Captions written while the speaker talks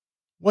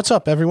What's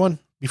up, everyone?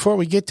 Before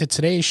we get to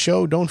today's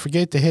show, don't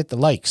forget to hit the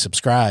like,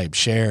 subscribe,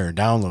 share,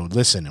 download,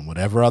 listen, and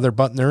whatever other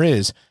button there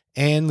is,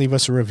 and leave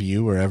us a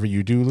review wherever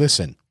you do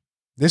listen.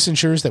 This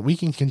ensures that we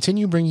can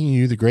continue bringing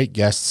you the great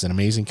guests and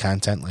amazing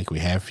content like we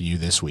have for you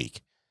this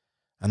week.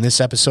 On this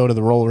episode of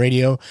The Roll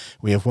Radio,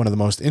 we have one of the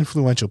most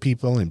influential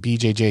people in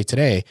BJJ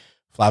today,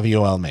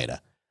 Flavio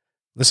Almeida.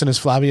 Listen as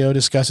Flavio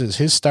discusses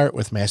his start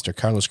with Master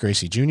Carlos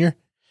Gracie Jr.,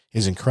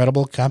 his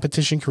incredible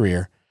competition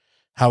career,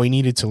 how he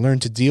needed to learn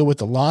to deal with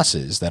the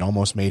losses that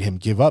almost made him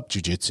give up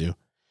jiu-jitsu,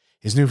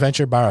 his new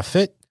venture Barra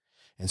Fit,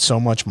 and so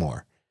much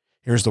more.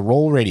 Here's The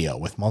Roll Radio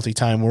with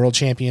multi-time world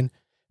champion,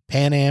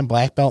 Pan Am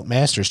Black Belt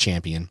Masters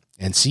champion,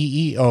 and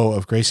CEO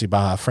of Gracie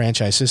Barra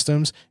Franchise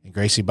Systems and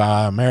Gracie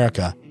Barra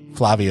America,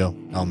 Flavio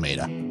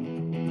Almeida.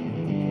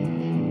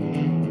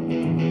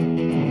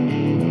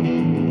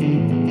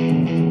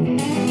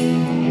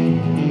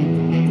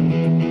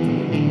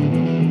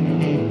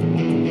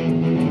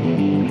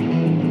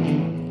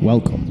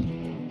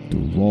 Welcome to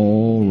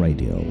Roll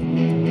Radio.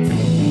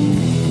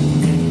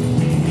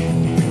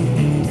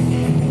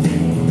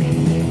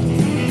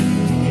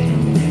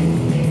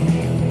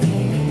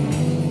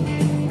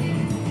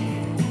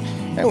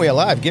 And we are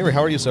live. Gary,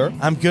 how are you, sir?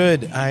 I'm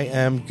good. I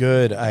am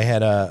good. I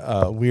had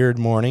a weird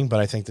morning, but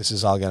I think this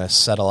is all going to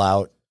settle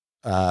out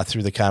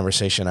through the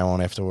conversation. I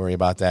won't have to worry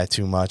about that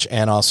too much.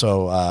 And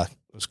also,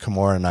 it was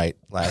Kimura night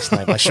last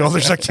night. My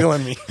shoulders are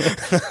killing me.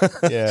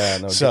 Yeah,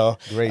 no. So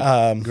great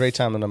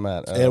time on the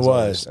mat. It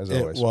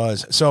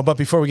was. So, but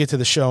before we get to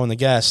the show and the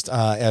guest,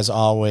 as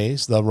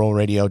always,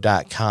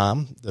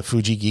 therollradio.com, the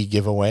Fuji Gi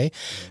giveaway.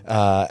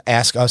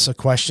 Ask us a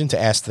question to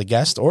ask the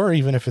guest, or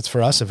even if it's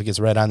for us, if it gets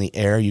read on the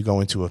air, you go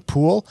into a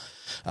pool.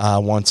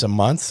 Once a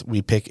month,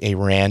 we pick a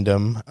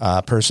random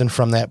person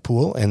from that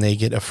pool, and they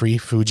get a free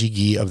Fuji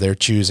Gi of their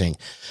choosing.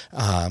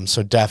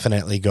 So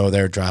definitely go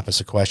there, drop us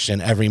a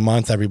question. Every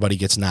month, everybody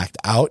gets knocked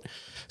out.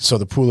 So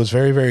the pool is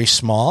very, very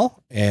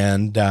small,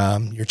 and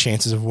your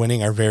chances of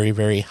winning are very,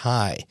 very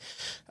high.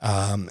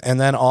 And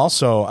then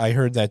also, I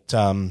heard that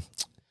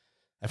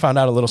I found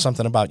out a little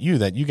something about you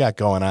that you got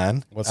going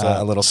on. What's that?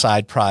 A little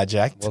side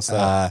project. What's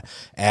that?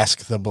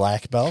 Ask the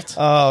Black Belt.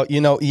 Oh,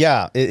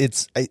 yeah.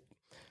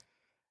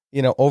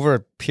 Over a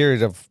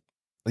period of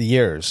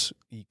years,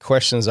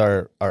 questions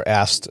are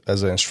asked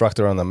as an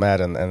instructor on the mat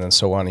and then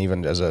so on,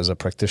 even as a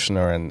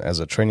practitioner and as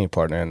a training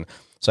partner. And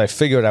so I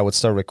figured I would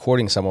start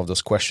recording some of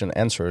those question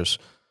answers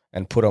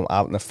and put them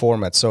out in a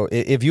format. So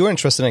if you're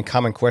interested in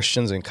common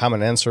questions and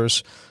common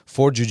answers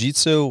for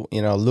jiu-jitsu,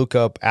 look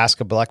up Ask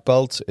a Black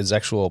Belt. Its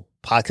actual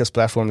podcast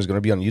platform is going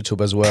to be on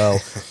YouTube as well,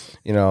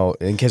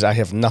 in case I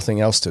have nothing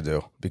else to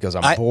do because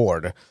I'm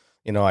bored.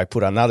 I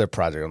put another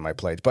project on my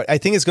plate. But I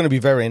think it's going to be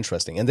very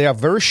interesting. And they are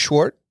very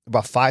short,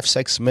 about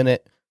 5-6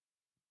 minute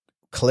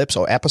clips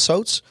or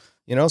episodes,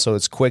 so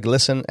it's quick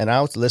listen and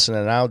out.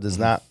 There's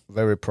not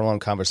very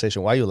prolonged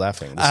conversation. Why are you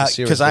laughing?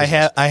 Because I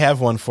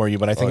have one for you,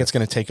 but I think it's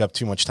going to take up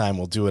too much time.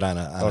 We'll do it on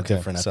a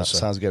different episode.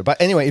 Sounds good.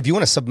 But anyway, if you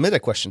want to submit a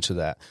question to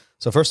that,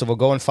 so first of all,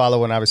 go and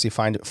follow and obviously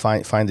find the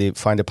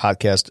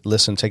podcast,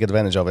 listen, take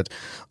advantage of it.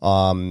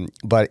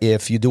 But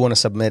if you do want to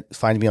submit,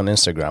 find me on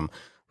Instagram,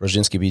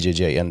 Roginski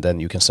BJJ, and then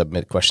you can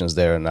submit questions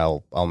there, and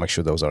I'll make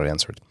sure those are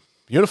answered.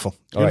 Beautiful.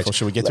 All right.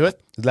 Should we get to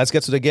it? Let's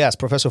get to the guest.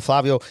 Professor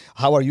Flavio,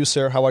 how are you,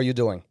 sir? How are you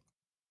doing?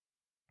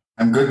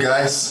 I'm good,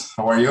 guys.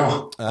 How are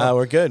you?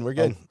 We're good. We're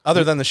good.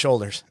 Other than the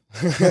shoulders.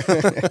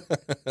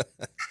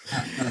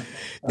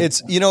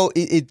 It's,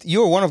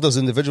 you're one of those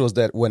individuals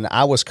that when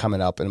I was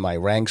coming up in my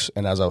ranks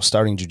and as I was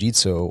starting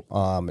jiu-jitsu,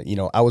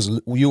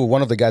 you were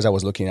one of the guys I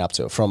was looking up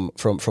to from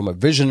a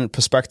vision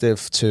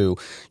perspective to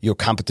your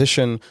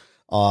competition.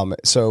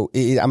 So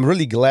I'm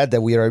really glad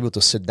that we are able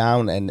to sit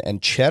down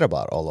and chat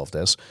about all of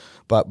this.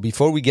 But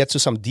before we get to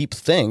some deep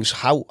things,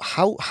 how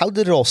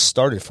did it all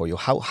started for you?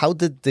 How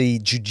did you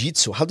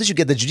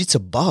get the jiu-jitsu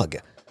bug?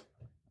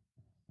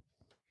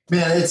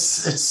 Yeah,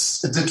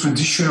 it's the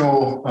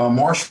traditional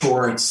martial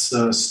arts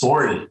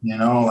story,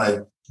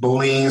 like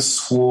bullying in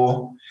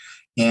school,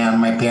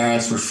 and my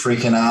parents were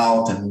freaking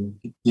out, and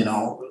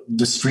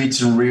the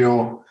streets in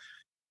Rio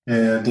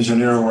de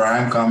Janeiro, where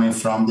I'm coming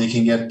from, they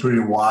can get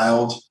pretty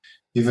wild,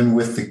 even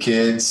with the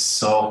kids.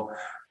 So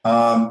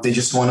they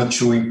just wanted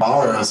to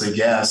empower us, I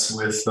guess,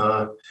 with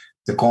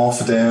the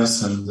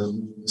confidence and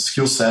the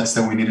skill sets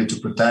that we needed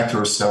to protect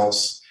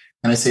ourselves.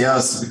 And I say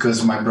us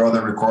because my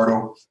brother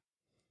Ricardo,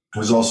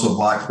 who's also a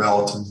black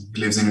belt and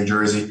lives in New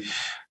Jersey,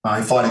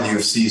 he fought in the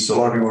UFC. So a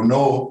lot of people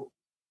know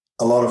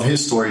a lot of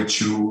his story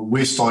too.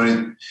 We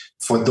started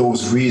for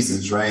those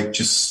reasons, right?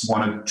 Just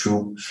wanted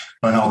to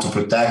learn how to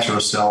protect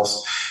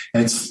ourselves.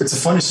 And it's a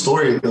funny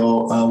story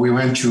though. We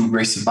went to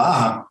Gracie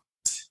Barra,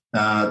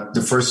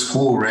 the first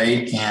school,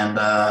 right? And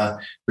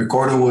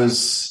Ricardo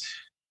was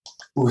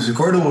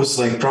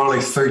like probably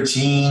like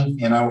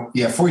 13 and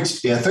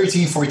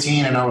 13,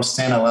 14, and I was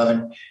 10,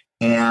 11.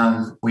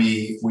 And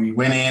we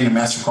went in, and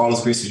Master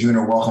Carlos Gracie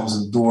Jr. welcomes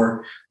in the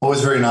door.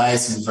 Always very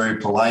nice and very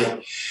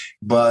polite.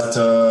 But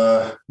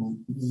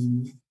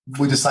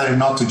we decided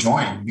not to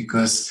join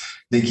because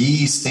the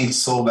gi stinks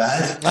so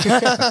bad.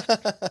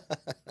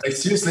 Like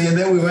seriously, and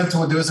then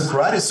there was a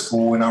karate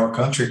school in our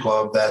country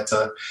club that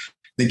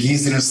the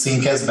geese didn't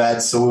sink as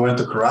bad, so we went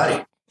to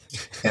karate.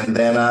 And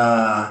then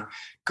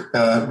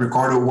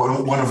Ricardo,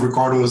 one of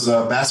Ricardo's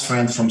best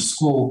friends from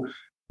school,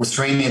 was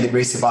training in the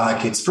Gracie Barra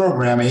Kids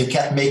program, and he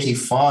kept making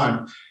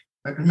fun.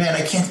 Like, man,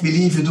 I can't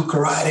believe you do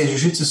karate.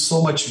 Jiu-jitsu is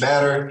so much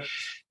better.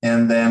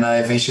 And then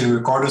eventually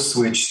Ricardo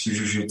switched to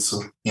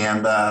jiu-jitsu.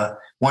 And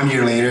 1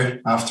 year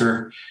later,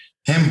 after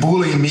him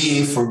bullying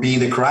me for being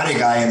the karate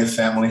guy in the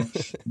family,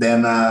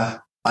 then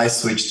I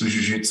switched to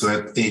jiu-jitsu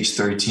at age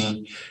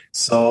 13.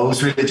 So it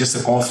was really just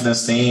a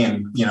confidence thing,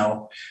 and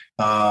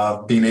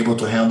being able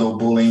to handle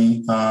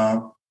bullying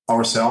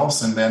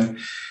ourselves. And then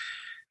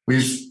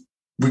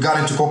we got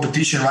into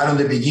competition right on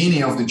the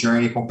beginning of the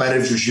journey,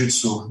 competitive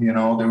jiu-jitsu.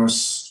 There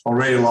was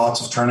already lots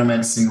of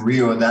tournaments in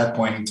Rio at that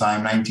point in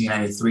time,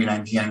 1993,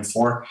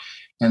 1994.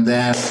 And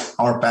then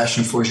our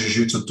passion for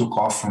jiu-jitsu took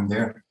off from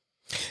there.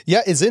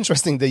 Yeah, it's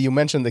interesting that you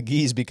mentioned the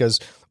geese, because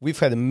we've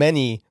had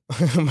many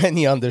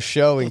on the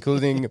show,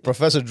 including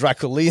Professor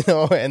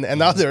Draculino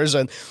and others,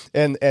 and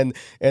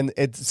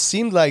it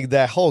seemed like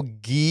that whole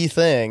gi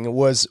thing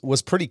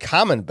was pretty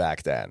common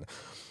back then.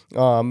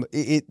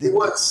 It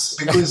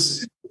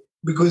was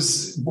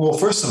because well,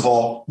 first of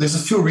all, there's a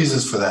few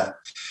reasons for that.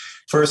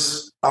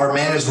 First, our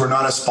manners were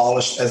not as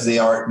polished as they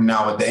are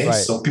nowadays, right.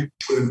 So people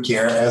couldn't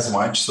care as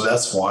much. So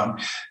that's one.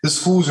 The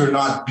schools are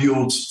not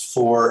built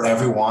for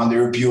everyone. They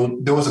were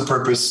built. There was a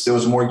purpose. There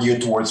was more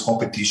geared towards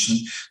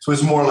competition. So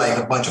it's more like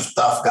a bunch of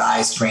tough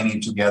guys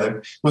training together.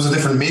 It was a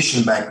different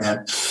mission back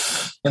then.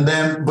 And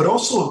then, but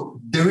also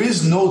there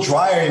is no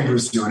dryer in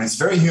Brazil, and it's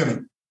very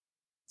humid.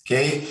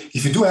 Okay.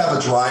 If you do have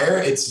a dryer,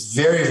 it's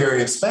very,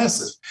 very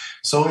expensive.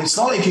 So it's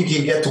not like you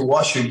can get to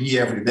wash your gi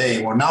every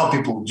day. Well, now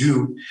people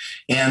do.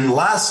 And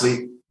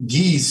lastly,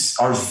 gis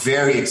are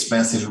very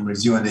expensive in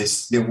Brazil, and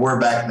they were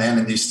back then,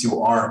 and they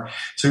still are.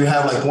 So you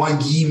have like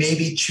one gi,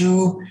 maybe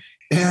two.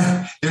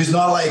 Yeah, there's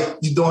not like,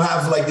 you don't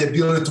have like the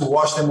ability to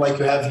wash them like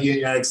you have here in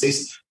the United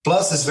States.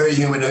 Plus, it's very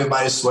humid.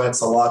 Everybody sweats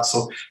a lot.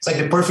 So it's like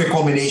the perfect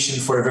combination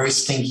for a very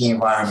stinky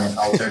environment.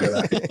 I'll tell you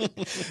that.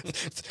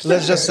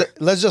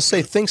 let's just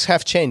say things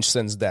have changed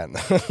since then.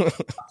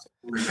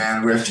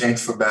 Man, we have changed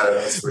for better,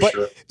 that's for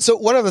sure. So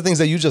one of the things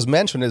that you just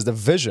mentioned is the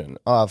vision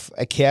of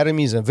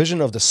academies and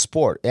vision of the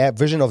sport,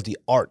 vision of the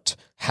art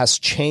has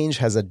changed,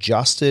 has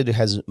adjusted,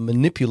 has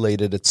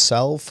manipulated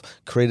itself,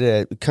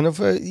 created a kind of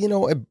a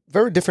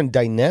very different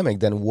dynamic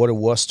than what it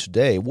was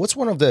today. What's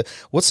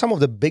some of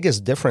the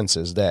biggest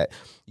differences that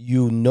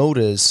you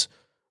notice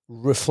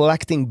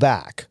reflecting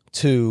back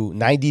to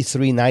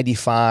 93,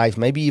 95,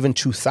 maybe even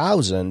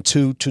 2000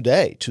 to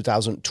today,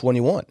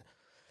 2021?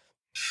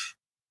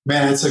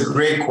 Man, it's a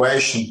great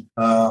question.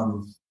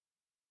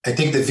 I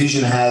think the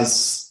vision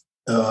has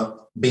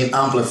been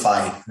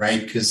amplified,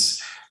 right?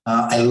 Because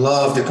I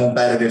love the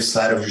competitive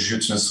side of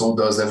jiu-jitsu, and so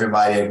does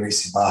everybody at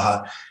Gracie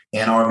Barra.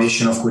 And our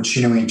mission of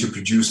continuing to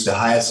produce the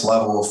highest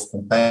level of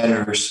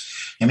competitors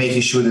and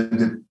making sure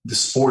that the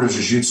sport of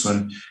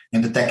jiu-jitsu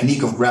and the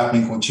technique of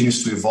grappling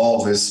continues to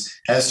evolve is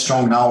as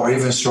strong now, or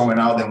even stronger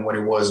now, than what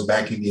it was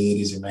back in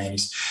the 80s and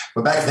 90s.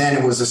 But back then,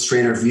 it was a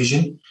straighter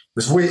vision. It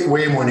was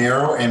way more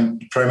narrow,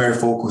 and primary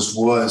focus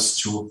was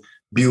to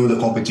build a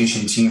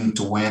competition team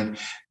to win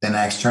the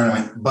next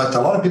tournament. But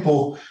a lot of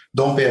people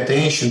don't pay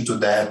attention to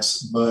that,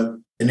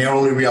 and I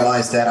only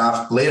realized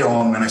that later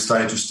on when I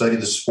started to study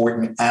the sport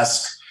and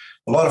ask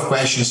a lot of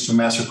questions to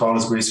Master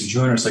Carlos Gracie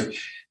Jr. It's like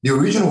the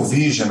original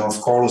vision of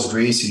Carlos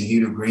Gracie and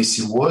Helio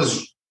Gracie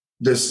was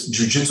this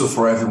jiu-jitsu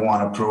for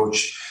everyone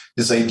approach,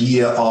 this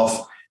idea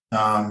of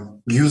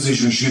using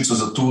jiu-jitsu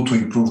as a tool to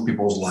improve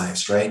people's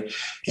lives, right?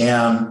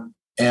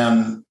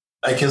 And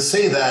I can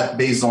say that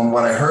based on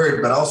what I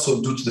heard, but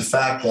also due to the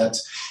fact that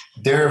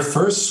their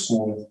first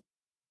school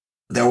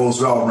that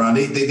was well run,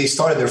 they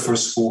started their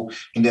first school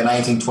in the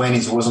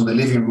 1920s. It was on the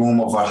living room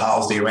of a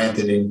house they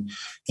rented in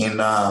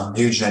Rio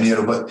de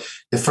Janeiro. But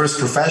the first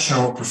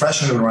professional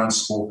run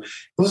school,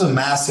 it was a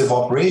massive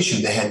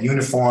operation. They had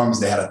uniforms,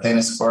 they had a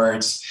tennis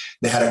courts,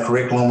 they had a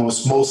curriculum. It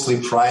was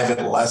mostly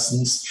private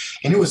lessons,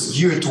 and it was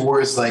geared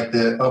towards like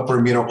the upper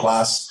middle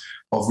class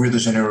of Rio de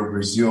Janeiro,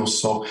 Brazil.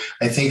 So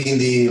I think in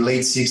the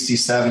late 60s,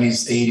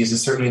 70s, 80s, and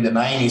certainly in the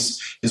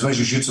 90s is when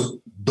jiu-jitsu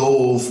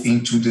dove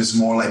into this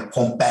more like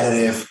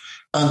competitive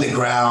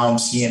underground,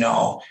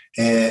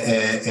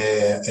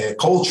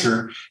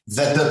 culture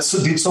that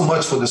did so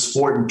much for the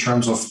sport in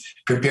terms of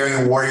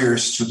preparing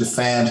warriors to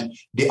defend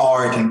the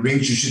art and bring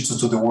jiu-jitsu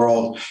to the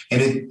world.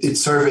 And it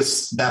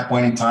serviced that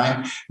point in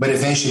time, but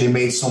eventually it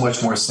made so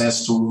much more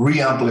sense to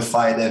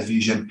re-amplify that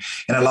vision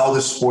and allow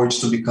the sports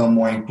to become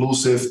more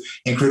inclusive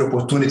and create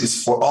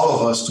opportunities for all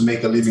of us to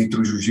make a living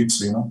through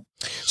jiu-jitsu,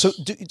 So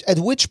at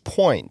which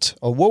point,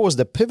 or what was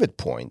the pivot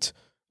point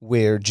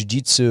where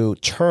jiu-jitsu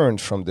turned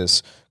from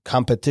this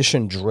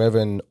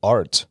competition-driven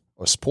art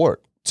or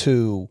sport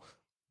to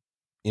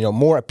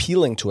more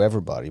appealing to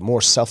everybody,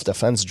 more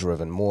self-defense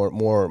driven,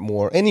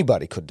 more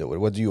anybody could do it.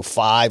 Whether you're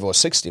 5 or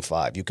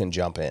 65, you can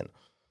jump in.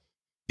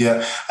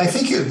 Yeah, I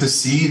think the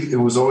seed, it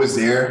was always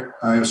there.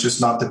 It was just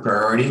not the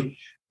priority.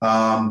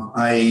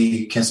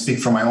 I can speak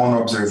from my own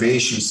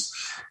observations,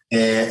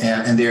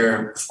 and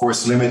they're of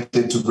course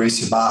limited to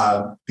Gracie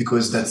Barra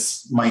because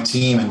that's my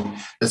team and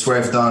that's where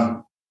I've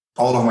done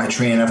all of my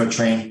training. I never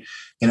trained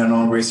in a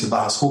non-Gracie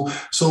Barra school.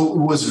 So it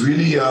was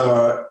really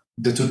the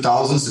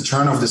 2000s, the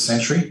turn of the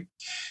century,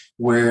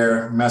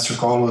 where Master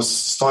Carlos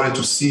started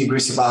to see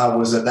Gracie Barra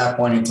was at that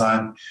point in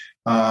time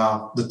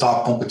the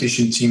top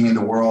competition team in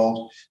the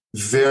world,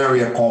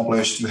 very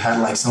accomplished. We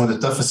had like some of the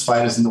toughest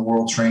fighters in the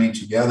world training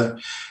together.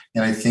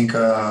 And I think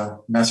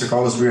Master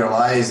Carlos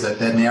realized that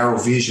that narrow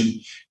vision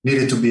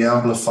needed to be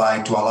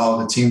amplified to allow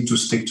the team to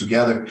stick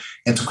together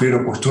and to create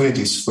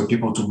opportunities for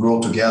people to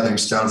grow together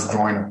instead of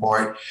growing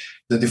apart.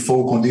 The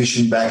default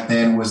condition back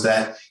then was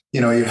that,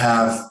 you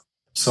have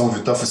some of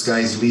the toughest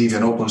guys leave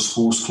and open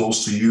schools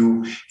close to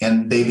you,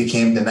 and they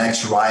became the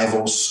next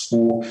rival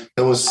school.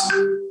 That was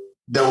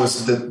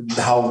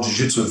how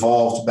Jiu-Jitsu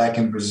evolved back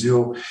in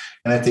Brazil.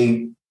 And I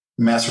think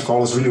Master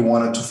Carlos really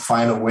wanted to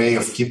find a way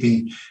of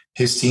keeping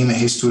his team and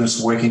his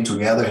students working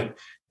together.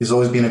 He's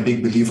always been a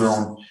big believer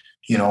on,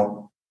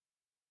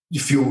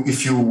 if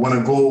you want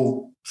to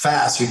go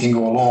fast, you can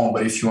go alone.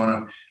 But if you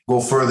want to go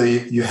further,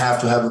 you have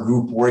to have a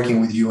group working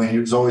with you. And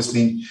he's always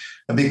been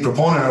a big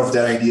proponent of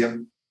that idea.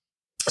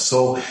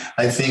 So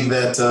I think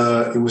that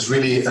it was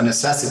really a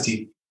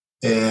necessity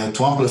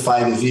to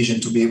amplify the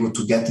vision, to be able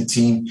to get the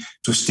team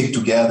to stick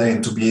together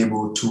and to be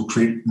able to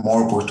create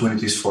more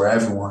opportunities for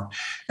everyone.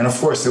 And of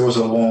course, there was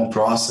a long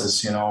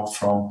process,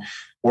 from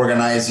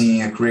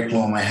organizing a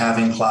curriculum and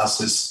having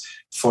classes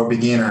for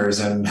beginners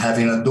and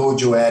having a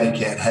dojo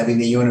etiquette, having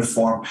the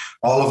uniform.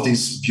 All of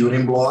these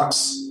building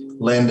blocks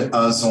lend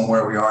us on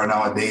where we are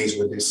nowadays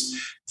with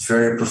these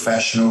very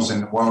professionals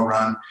and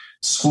well-run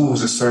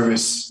schools. The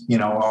service,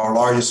 our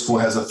largest school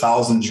has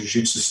 1,000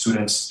 jiu-jitsu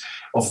students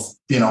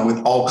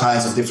with all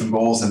kinds of different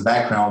goals and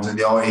backgrounds, and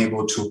they are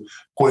able to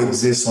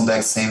coexist on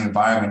that same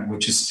environment,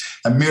 which is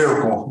a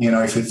miracle,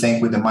 if you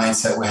think with the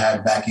mindset we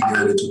had back in the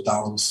early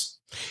 2000s.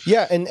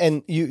 Yeah,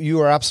 and you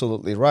are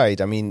absolutely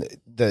right. I mean,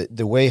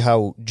 the way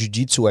how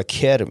jiu-jitsu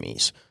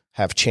academies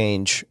have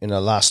changed in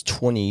the last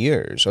 20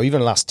 years or even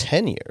the last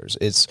 10 years,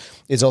 it's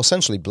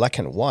essentially black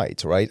and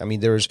white, right? I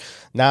mean,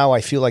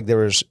 I feel like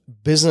there's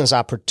business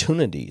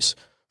opportunities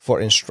for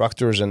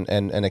instructors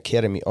and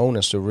academy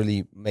owners to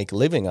really make a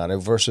living on it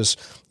versus,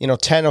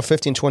 10 or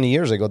 15, 20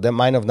 years ago, that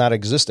might have not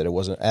existed. It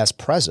wasn't as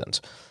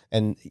present.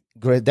 And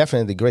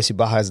definitely Gracie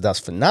Barra does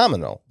a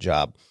phenomenal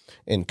job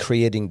in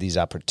creating these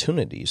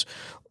opportunities.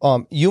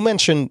 You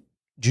mentioned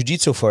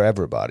jiu-jitsu for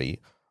everybody.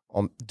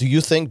 Do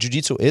you think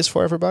jiu-jitsu is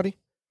for everybody?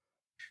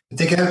 I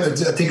think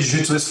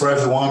jiu-jitsu is for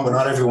everyone, but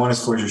not everyone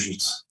is for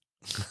jiu-jitsu.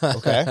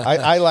 Okay,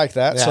 I like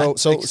that. Yeah,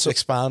 so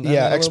expand.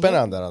 On expand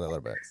on that a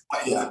little bit.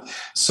 Yeah.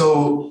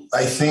 So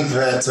I think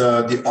that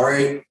the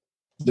art,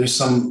 there's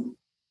some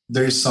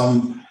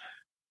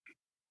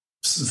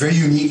very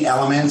unique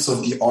elements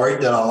of the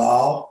art that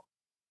allow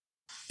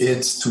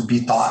it to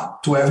be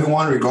taught to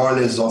everyone,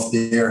 regardless of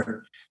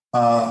their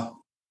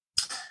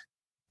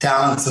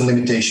talents and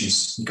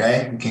limitations.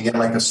 Okay, you can get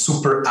like a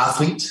super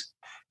athlete,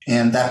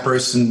 and that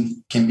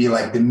person can be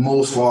like the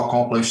most well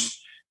accomplished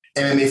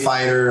MMA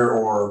fighter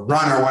or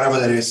runner, whatever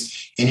that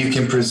is, and you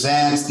can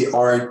present the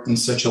art in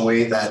such a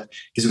way that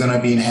is going to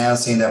be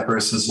enhancing that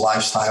person's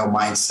lifestyle,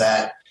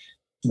 mindset,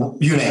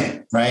 you name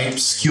it, right?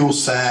 Skill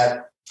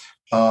set,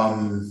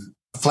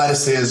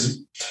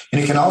 athleticism. And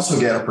you can also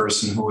get a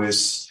person who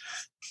is,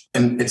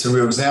 and it's a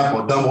real example,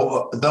 a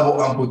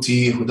double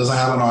amputee who doesn't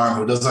have an arm,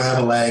 who doesn't have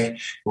a leg,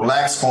 who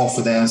lacks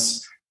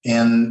confidence,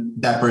 and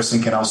that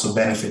person can also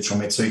benefit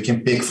from it. So you can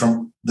pick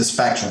from the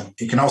spectrum.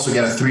 You can also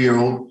get a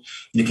 3-year-old.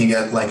 You can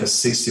get like a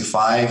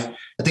 65.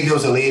 I think there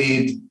was a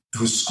lady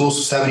who's close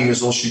to 70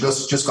 years old. She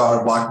just got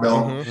her black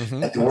belt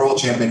at the World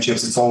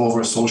Championships. It's all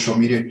over social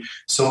media.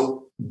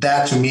 So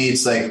that to me,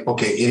 it's like,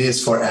 okay, it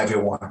is for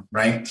everyone,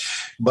 right?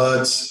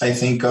 But I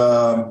think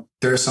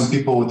there are some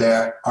people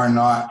that are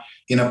not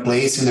in a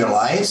place in their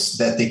lives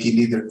that they can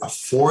either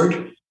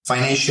afford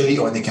financially,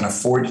 or they can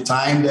afford the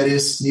time that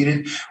is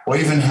needed, or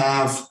even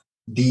have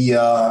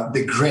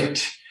the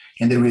grit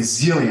and the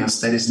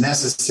resilience that is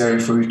necessary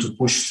for you to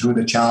push through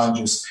the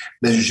challenges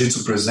that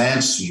jiu-jitsu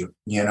presents to you,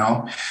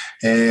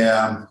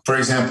 For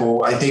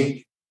example, I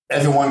think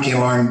everyone can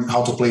learn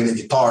how to play the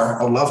guitar.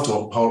 I would love to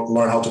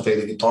learn how to play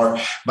the guitar,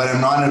 but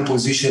I'm not in a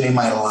position in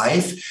my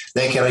life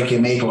that I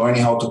can make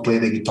learning how to play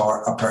the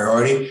guitar a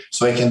priority,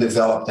 so I can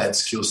develop that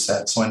skill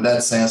set. So in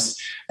that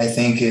sense, I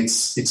think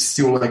it's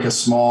still like a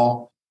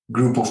small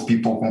group of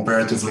people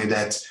comparatively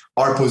that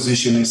are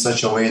positioned in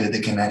such a way that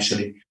they can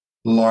actually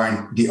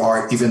learn the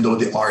art, even though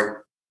the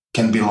art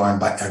can be learned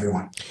by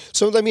everyone.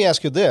 So let me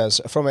ask you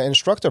this, from an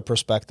instructor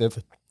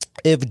perspective,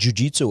 if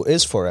jiu-jitsu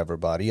is for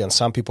everybody and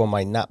some people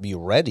might not be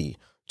ready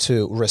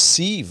to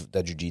receive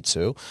the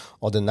jiu-jitsu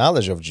or the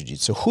knowledge of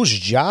jiu-jitsu, whose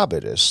job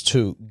it is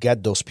to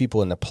get those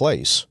people in a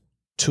place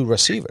to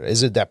receive it?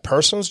 Is it that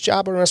person's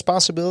job or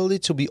responsibility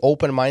to be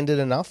open-minded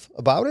enough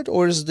about it,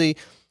 or is the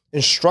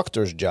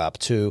instructor's job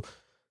to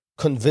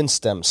convince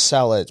them,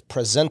 sell it,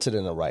 present it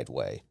in the right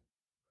way?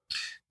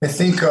 I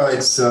think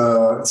it's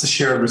a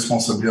shared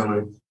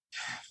responsibility.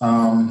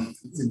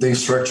 The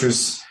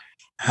instructors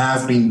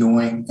have been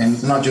doing,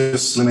 and not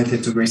just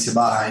limited to Gracie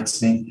Barra. It's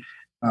been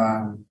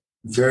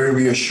very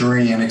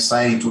reassuring and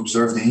exciting to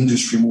observe the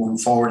industry moving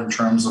forward in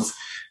terms of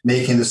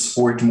making the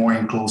sport more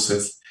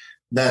inclusive.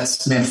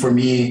 That's meant for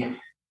me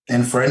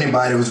and for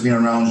anybody who's been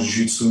around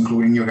jiu-jitsu,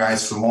 including you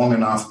guys for long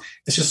enough.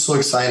 It's just so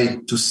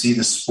exciting to see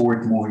the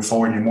sport moving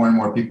forward and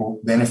more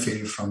people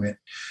benefiting from it.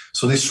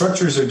 So the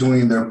instructors are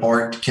doing their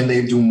part. Can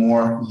they do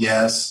more?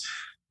 Yes.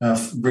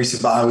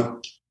 Gracie Barra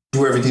would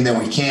do everything that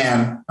we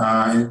can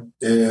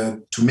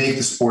to make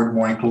the sport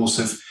more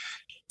inclusive.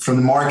 From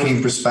the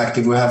marketing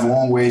perspective, we have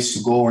long ways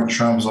to go in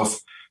terms of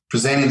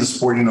presenting the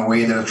sport in a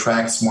way that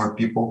attracts more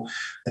people.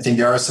 I think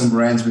there are some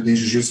brands within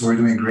Jiu-Jitsu who are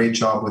doing a great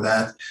job with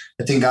that.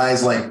 I think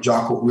guys like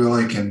Jocko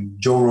Willink and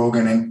Joe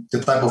Rogan and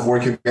the type of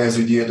work you guys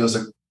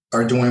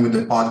are doing with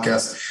the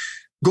podcast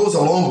goes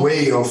a long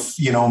way of,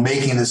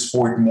 making the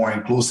sport more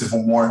inclusive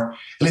or more,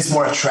 at least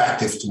more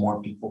attractive to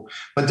more people.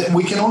 But then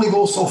we can only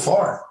go so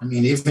far. I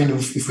mean, even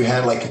if we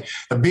had like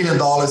 $1 billion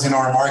in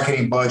our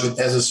marketing budget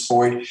as a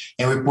sport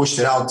and we pushed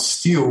it out,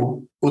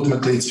 still,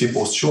 ultimately it's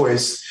people's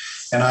choice.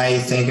 And I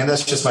think, and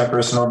that's just my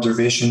personal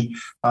observation,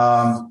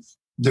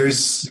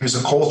 there's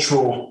a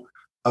cultural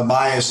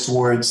bias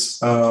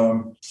towards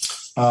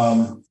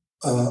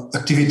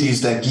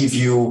activities that give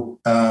you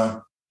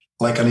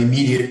like an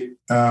immediate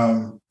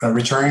a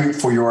return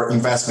for your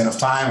investment of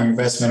time or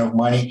investment of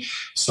money.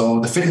 So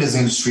the fitness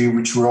industry,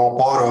 which we're all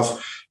part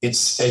of, I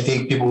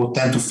think people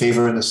tend to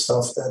favor the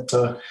stuff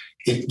that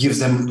it gives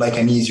them like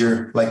an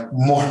easier, like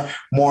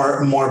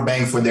more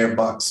bang for their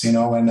bucks, and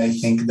I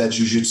think that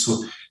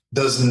jiu-jitsu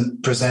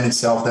doesn't present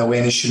itself that way,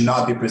 and it should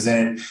not be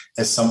presented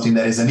as something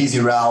that is an easy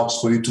route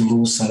for you to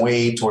lose some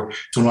weight or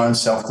to learn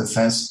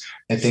self-defense.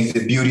 I think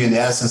the beauty and the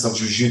essence of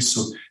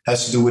jiu-jitsu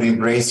has to do with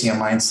embracing a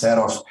mindset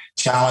of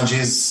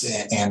challenges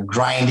and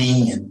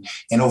grinding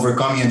and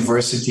overcoming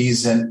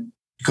adversities. And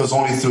because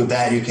only through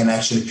that you can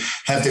actually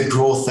have the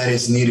growth that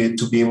is needed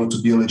to be able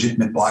to be a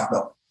legitimate black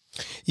belt.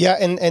 Yeah,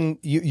 and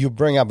you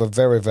bring up a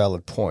very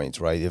valid point,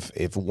 right?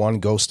 If one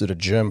goes to the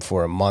gym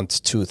for a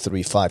month, 2,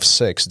 3, 5,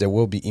 6, there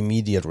will be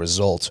immediate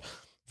result.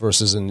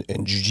 Versus in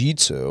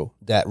jiu-jitsu,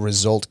 that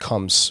result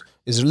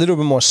is a little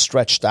bit more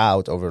stretched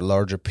out over a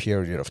larger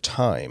period of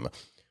time.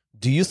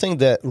 Do you think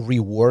that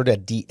reward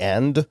at the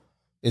end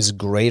is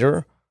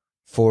greater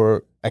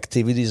for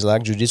activities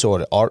like jiu-jitsu or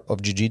the art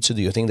of jiu-jitsu?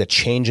 Do you think the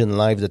change in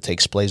life that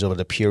takes place over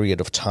the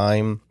period of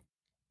time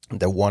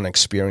that one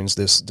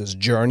experiences this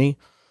journey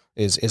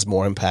is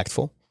more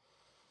impactful?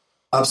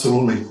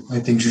 Absolutely. I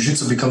think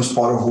jiu-jitsu becomes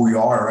part of who we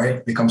are, right?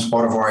 It becomes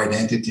part of our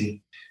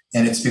identity.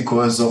 And it's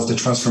because of the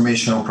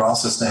transformational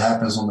process that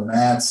happens on the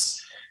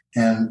mats.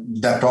 And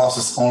that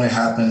process only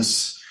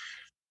happens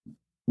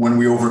when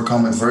we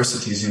overcome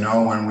adversities,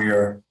 when we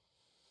are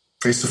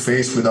face to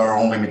face with our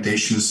own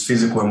limitations,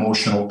 physical,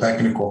 emotional,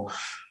 technical,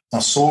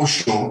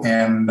 social,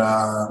 and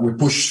we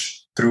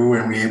push through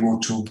and we're able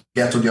to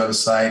get to the other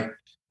side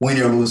when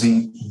you're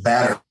losing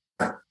better.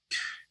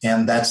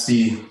 And that's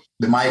the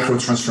micro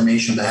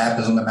transformation that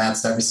happens on the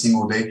mats every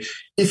single day.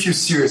 If you're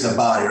serious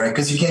about it, right?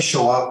 Because you can't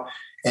show up.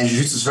 And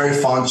jiu-jitsu is very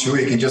fun too.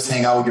 You can just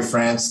hang out with your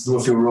friends, do a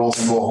few rolls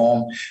and go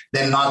home.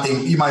 Then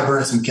you might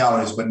burn some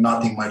calories, but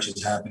nothing much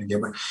is happening there.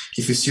 But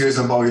if you're serious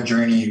about your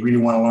journey, you really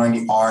want to learn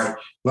the art,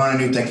 learn a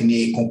new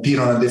technique, compete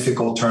on a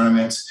difficult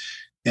tournament,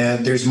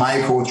 there's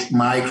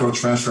micro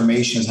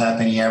transformations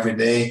happening every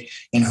day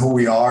in who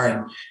we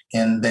are.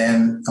 And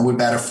then we're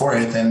better for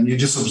it. And you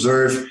just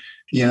observe,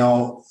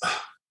 the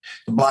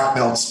black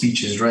belt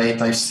speeches,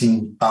 right? I've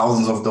seen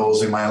thousands of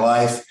those in my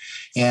life.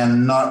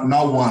 And not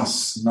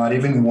once, not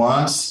even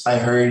once, I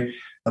heard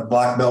a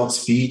black belt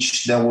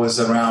speech that was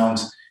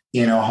around,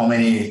 how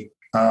many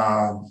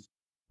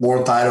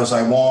world titles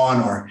I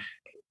won or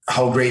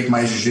how great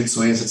my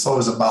jiu-jitsu is. It's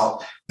always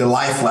about the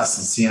life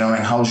lessons,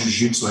 and how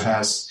jiu-jitsu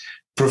has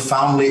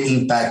profoundly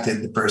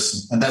impacted the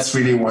person. And that's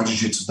really what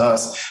jiu-jitsu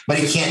does. But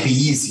it can't be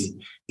easy.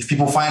 If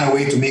people find a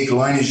way to make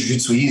learning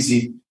jiu-jitsu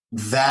easy,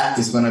 that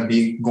is going to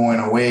be going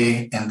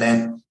away. And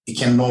then it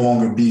can no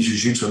longer be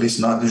jiu-jitsu, at least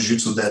not the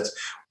jiu-jitsu that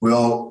we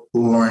all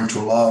learn to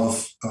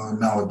love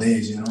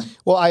nowadays,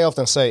 Well, I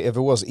often say if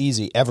it was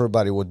easy,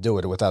 everybody would do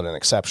it without an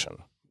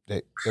exception.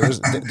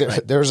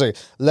 There's a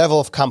level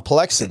of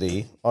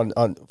complexity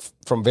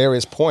from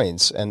various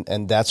points,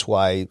 and that's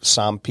why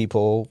some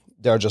people,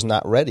 they're just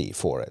not ready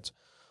for it.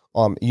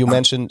 You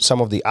mentioned some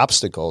of the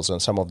obstacles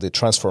and some of the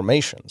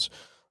transformations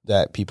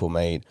that people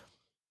made.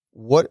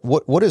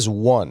 What is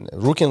one,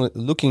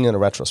 looking in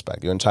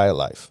retrospect, your entire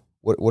life,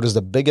 what is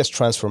the biggest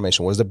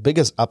transformation? What is the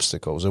biggest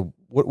obstacles?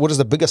 What is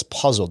the biggest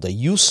puzzle that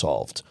you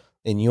solved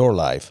in your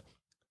life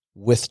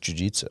with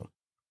jiu-jitsu?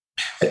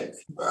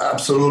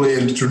 Absolutely,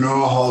 and to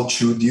know how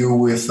to deal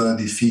with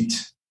defeat.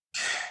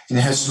 And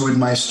it has to do with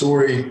my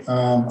story.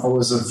 I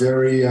was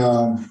very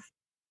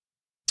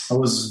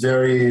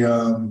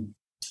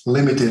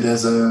limited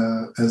as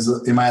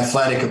in my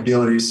athletic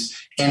abilities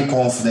and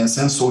confidence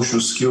and social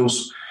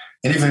skills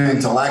and even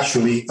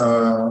intellectually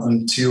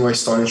until I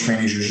started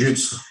training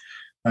jiu-jitsu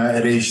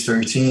at age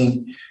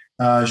 13.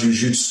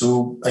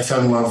 Jiu-jitsu, I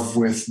fell in love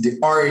with the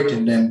art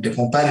and then the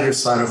competitive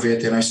side of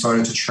it, and I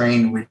started to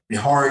train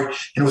really hard.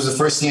 And it was the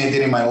first thing I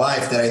did in my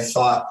life that I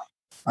thought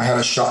I had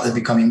a shot at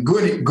becoming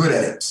good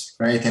at it,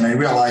 right? And I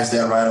realized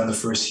that right on the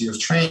first year of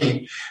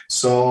training.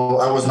 So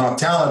I was not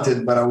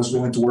talented, but I was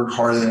willing to work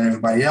harder than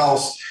everybody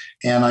else.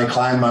 And I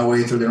climbed my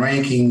way through the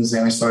rankings,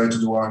 and I started to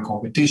do well in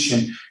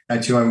competition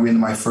until I win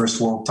my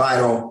first world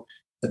title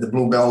at the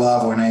blue belt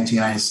level in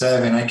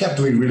 1997. I kept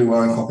doing really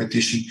well in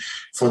competition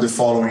for the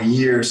following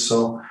years.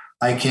 So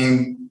I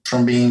came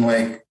from being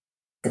like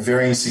a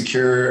very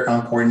insecure,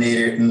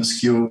 uncoordinated,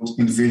 unskilled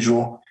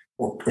individual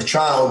or a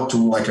child to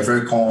like a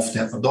very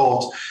confident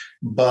adult.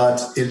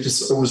 But it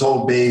was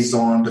all based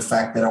on the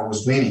fact that I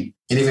was winning.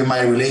 And even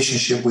my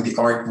relationship with the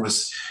art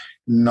was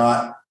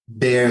not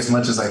there as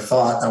much as I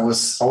thought. I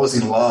was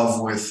in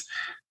love with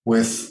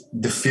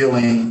the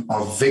feeling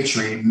of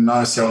victory, not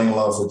necessarily in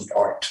love with the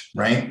art,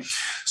 right?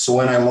 So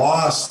when I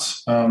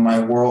lost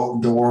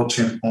the world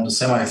champ on the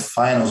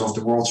semifinals of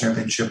the World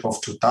Championship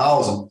of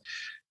 2000,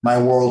 my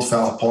world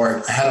fell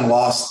apart. I hadn't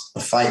lost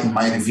a fight in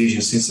my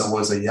division since I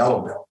was a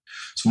yellow belt.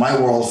 So my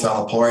world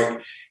fell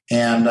apart,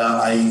 and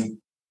I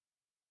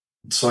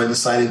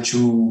decided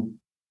to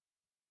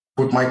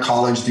put my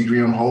college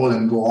degree on hold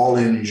and go all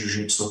in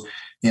jiu-jitsu.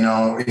 You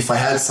know, if I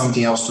had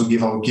something else to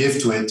give, I would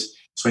give to it.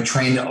 So I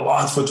trained a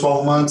lot for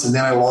 12 months, and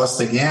then I lost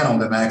again on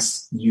the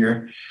next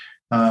year.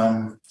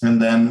 And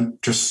then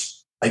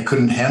I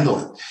couldn't handle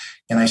it.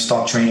 And I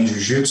stopped training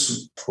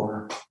jiu-jitsu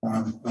for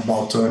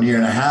about a year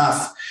and a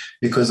half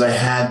because I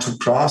had to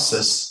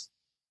process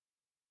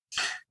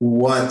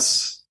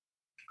what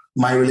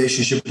my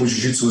relationship with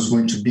jiu-jitsu was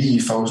going to be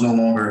if I was no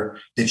longer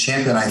the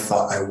champion I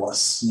thought I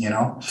was, you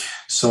know?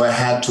 So I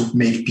had to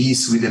make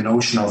peace with the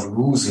notion of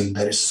losing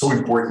that is so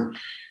important,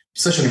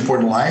 such an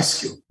important life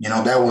skill. You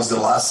know, that was the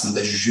lesson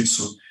that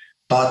jiu-jitsu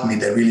taught me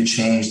that really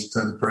changed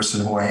the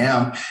person who I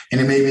am. And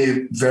it made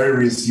me very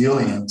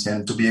resilient,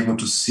 and to be able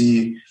to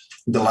see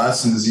the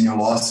lessons in your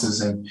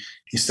losses, and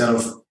instead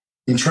of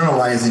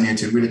internalizing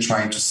it, you're really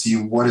trying to see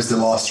what is the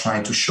loss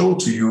trying to show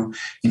to you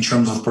in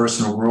terms of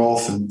personal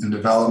growth and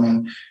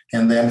development.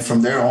 And then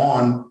from there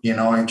on, you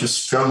know, I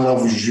just fell in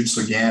love with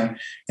jiu-jitsu again,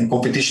 and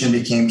competition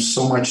became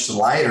so much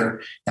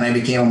lighter, and I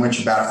became a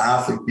much better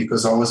athlete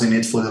because I was in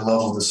it for the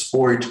love of the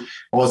sport.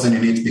 I wasn't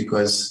in it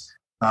because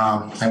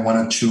I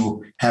wanted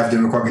to have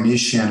the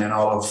recognition and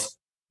all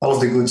of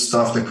the good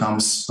stuff that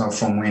comes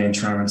from winning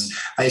tournaments.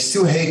 I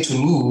still hate to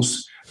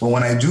lose, but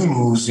when I do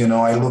lose, you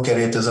know, I look at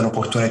it as an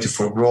opportunity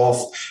for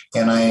growth,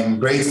 and I am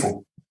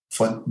grateful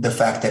for the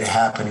fact that it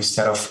happened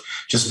instead of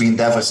just being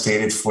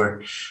devastated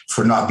for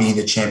not being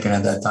the champion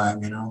at that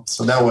time, you know.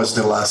 So that was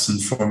the lesson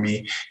for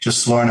me.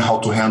 Just learn how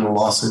to handle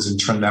losses and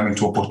turn them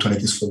into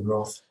opportunities for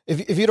growth.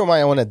 If you don't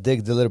mind, I want to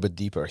dig a little bit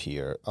deeper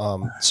here.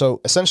 So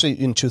essentially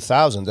in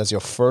 2000, that's your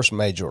first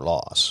major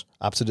loss.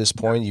 Up to this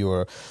point, you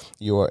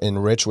are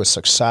enriched with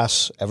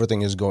success.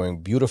 Everything is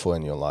going beautiful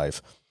in your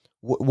life.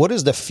 What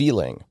is the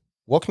feeling?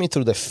 Walk me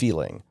through the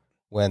feeling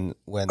when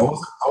I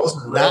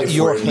wasn't ready not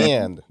your for it,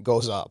 hand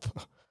goes up.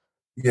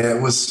 Yeah,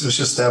 it was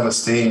just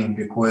devastating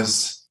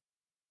because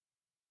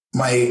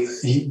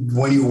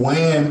when you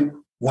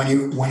win, when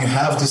you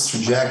have this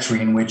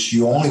trajectory in which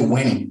you're only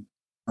winning,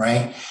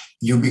 right?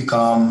 You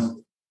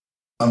become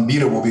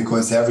unbeatable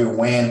because every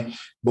win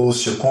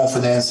boosts your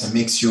confidence and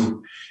makes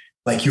you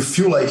like you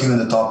feel like you're in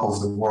the top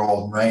of the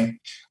world, right?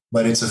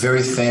 But it's a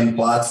very thin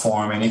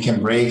platform and it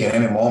can break at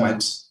any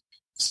moment.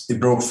 It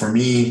broke for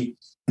me.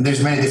 And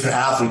there's many different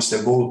athletes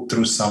that go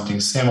through something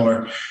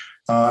similar.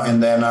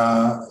 And then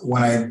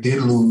when I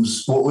did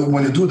lose,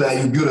 when you do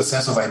that, you build a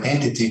sense of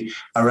identity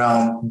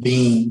around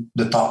being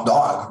the top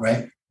dog,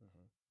 right?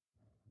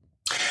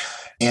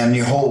 And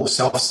your whole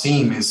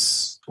self-esteem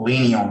is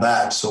leaning on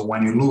that. So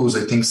when you lose,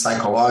 I think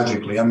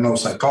psychologically, I'm no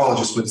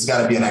psychologist, but there's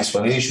got to be an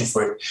explanation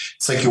for it.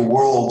 It's like your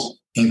world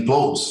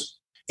implodes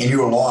and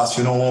you're lost.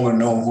 You no longer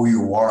know who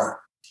you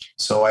are.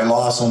 So I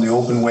lost on the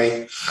open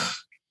weight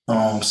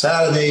on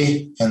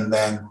Saturday, and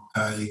then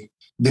I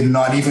did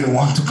not even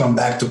want to come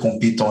back to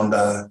compete on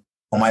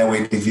my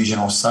weight division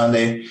on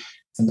Sunday.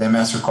 And then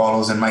Master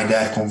Carlos and my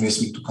dad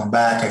convinced me to come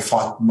back. I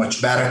fought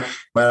much better,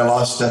 but I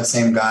lost to that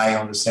same guy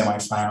on the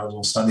semifinals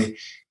on Sunday.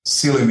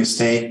 Silly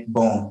mistake,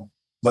 boom.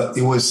 But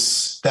it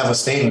was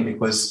devastating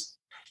because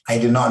I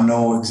did not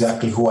know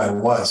exactly who I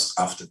was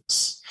after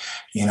this,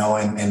 you know,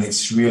 and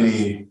it's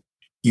really,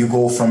 you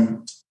go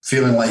from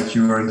feeling like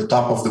you're in the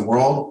top of the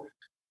world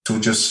to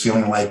just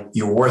feeling like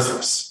you're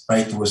worthless,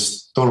 right? It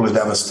was totally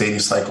devastating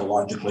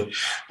psychologically.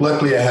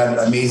 Luckily, I had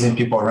amazing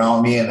people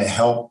around me and they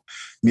helped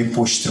me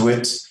push through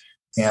it.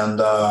 And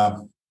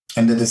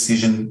the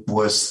decision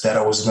was that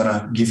I was going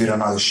to give it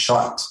another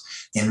shot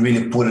and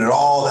really put it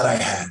all that I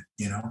had,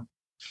 you know?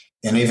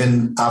 And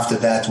even after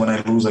that, when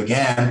I lose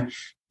again,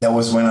 that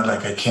was when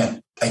I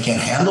can't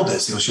handle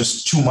this. It was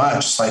just too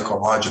much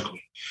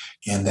psychologically.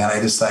 And then I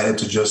decided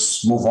to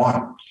just move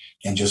on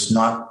and just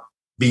not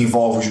be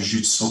involved with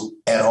jiu-jitsu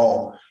at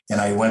all.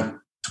 And I went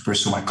to to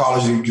pursue my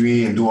college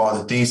degree and do all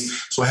the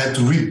things. So I had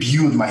to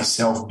rebuild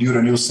myself, build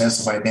a new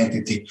sense of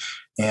identity,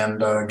 and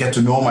get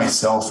to know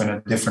myself in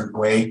a different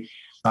way,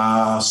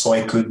 so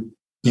I could,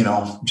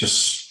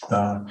 just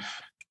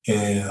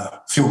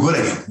feel good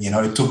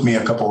again. It took me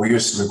a couple of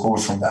years to recover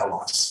from that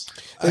loss.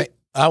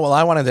 Well,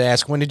 I wanted to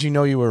ask, when did you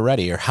know you were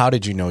ready, or how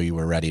did you know you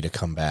were ready to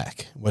come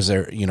back? Was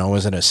there,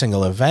 was it a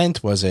single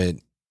event? Was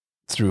it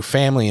through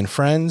family and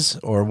friends,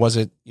 or was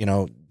it,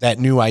 that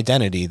new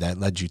identity that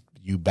led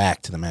you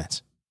back to the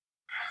mats?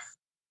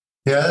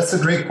 Yeah, that's a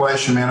great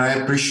question, man. I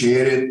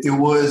appreciate it. It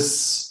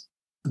was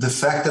the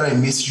fact that I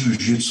missed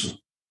jiu-jitsu.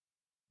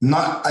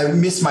 I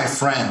miss my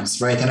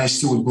friends, right? And I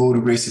still would go to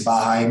Gracie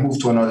Barra. I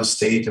moved to another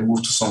state. I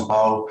moved to São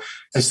Paulo.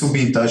 I still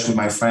be in touch with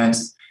my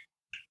friends.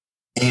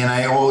 And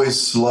I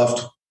always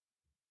loved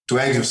to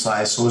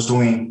exercise. So I was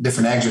doing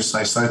different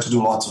exercise. Started to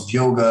do lots of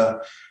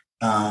yoga,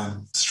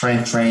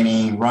 strength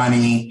training,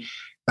 running.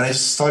 But I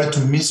just started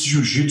to miss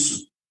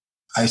jiu-jitsu.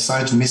 I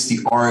started to miss the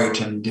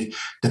art and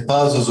the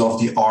puzzles of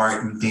the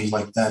art and things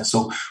like that.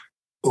 So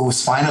it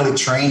was finally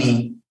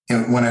training.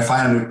 And when I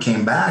finally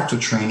came back to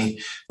training,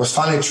 I was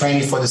finally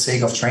training for the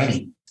sake of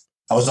training.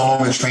 I was no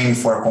longer training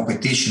for a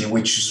competition,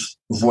 which is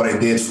what I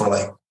did for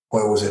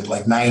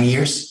 9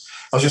 years.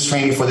 I was just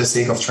training for the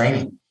sake of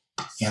training.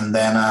 And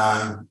then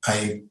I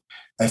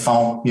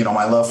found,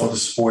 my love for the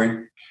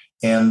sport.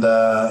 And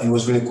it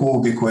was really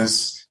cool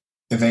because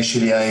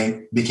eventually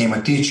I became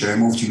a teacher. I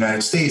moved to the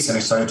United States and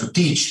I started to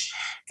teach.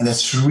 And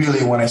that's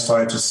really when I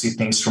started to see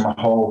things from a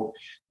whole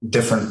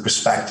different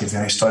perspective.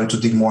 And I started to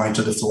dig more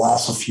into the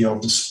philosophy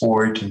of the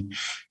sport and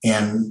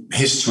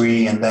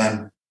history, and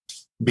then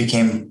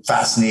became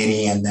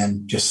fascinating, and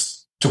then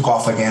just took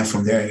off again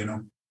from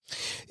there,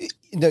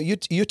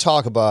 You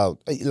talk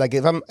about, like,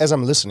 as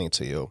I'm listening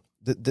to you,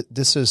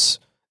 this is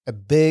a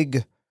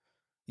big,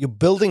 you're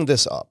building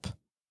this up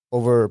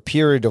over a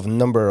period of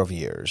number of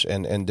years,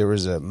 and there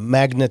is a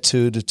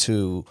magnitude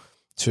to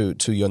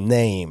your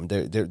name.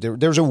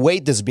 There's a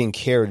weight that's being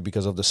carried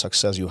because of the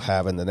success you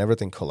have, and then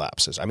everything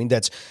collapses. I mean,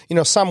 that's,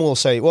 some will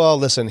say, well,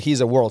 listen,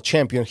 he's a world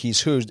champion,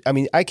 he's huge. I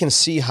mean, I can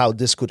see how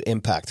this could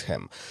impact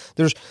him.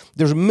 There's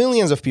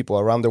millions of people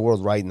around the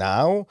world right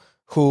now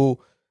who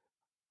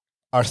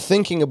are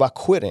thinking about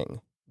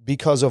quitting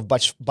because of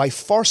by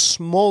far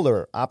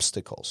smaller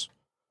obstacles,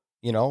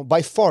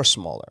 by far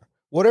smaller.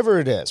 Whatever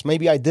it is,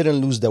 maybe I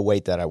didn't lose the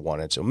weight that I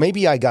wanted to.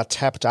 Maybe I got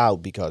tapped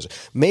out because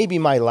maybe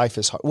my life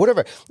is hard.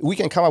 Whatever. We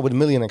can come up with a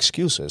million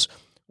excuses.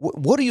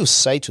 What do you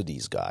say to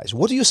these guys?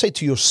 What do you say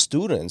to your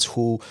students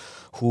who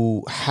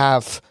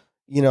have,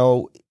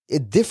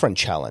 different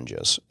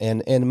challenges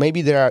and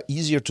maybe they are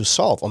easier to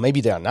solve, or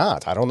maybe they are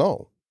not? I don't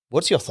know.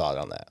 What's your thought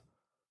on that?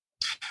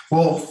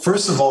 Well,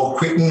 first of all,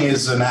 quitting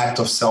is an act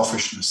of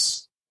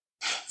selfishness.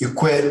 You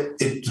quit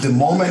the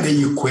moment that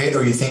you quit,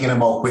 or you're thinking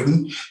about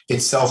quitting,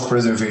 it's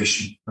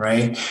self-preservation,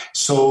 right?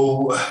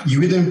 So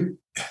you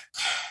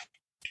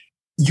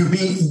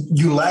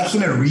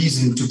lacking a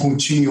reason to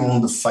continue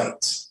on the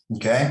fight.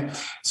 Okay.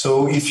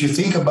 So if you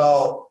think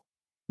about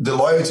the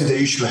loyalty that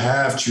you should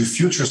have to your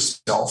future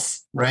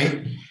self,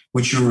 right,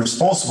 which you're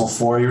responsible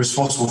for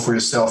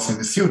yourself in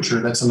the future.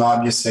 That's an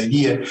obvious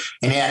idea.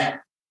 And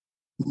yet,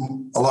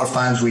 a lot of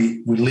times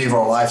we live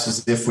our lives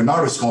as if we're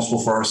not responsible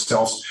for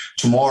ourselves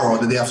tomorrow,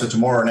 the day after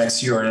tomorrow,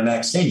 next year, or the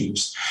next 10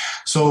 years.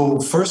 So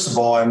first of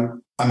all,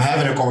 I'm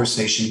having a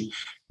conversation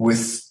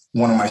with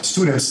one of my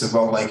students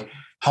about, like,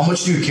 how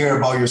much do you care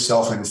about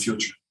yourself in the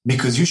future?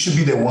 Because you should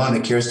be the one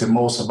that cares the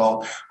most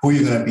about who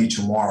you're going to be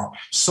tomorrow.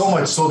 So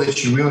much so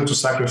that you're willing to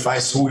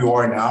sacrifice who you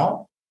are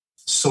now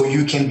so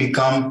you can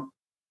become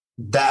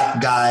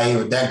that guy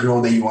or that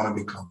girl that you want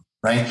to become,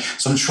 right?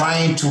 So I'm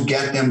trying to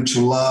get them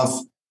to love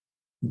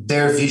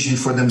their vision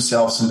for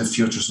themselves in the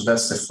future. So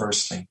that's the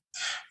first thing,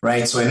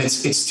 right? So, and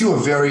it's still a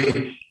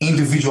very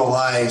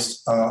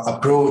individualized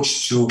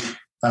approach to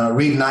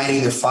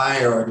reigniting the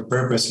fire or the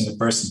purpose in the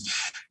person.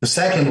 But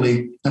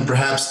secondly, and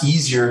perhaps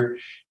easier,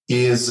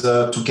 is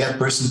to get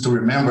person to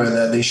remember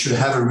that they should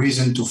have a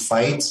reason to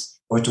fight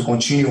or to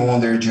continue on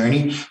their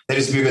journey that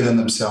is bigger than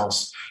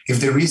themselves. If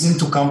the reason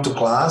to come to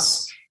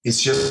class is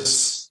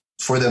just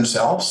for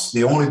themselves,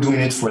 they're only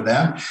doing it for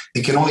them,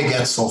 they can only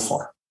get so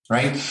far.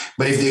 Right?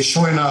 But if they're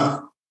showing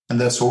up, and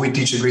that's what we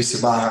teach at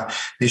Gracie Barra,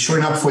 they're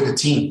showing up for the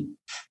team,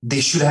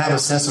 they should have a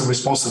sense of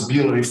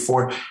responsibility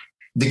for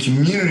the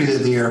community that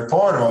they are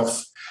part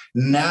of.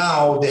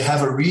 Now they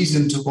have a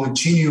reason to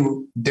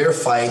continue their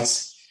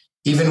fights,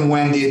 even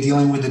when they're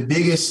dealing with the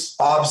biggest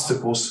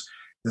obstacles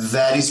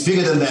that is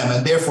bigger than them,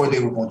 and therefore they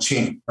will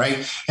continue,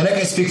 right? And I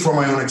can speak from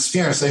my own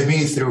experience. I've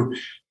been through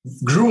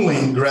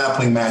grueling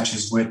grappling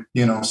matches with,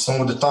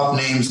 some of the top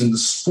names in the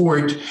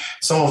sport.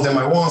 Some of them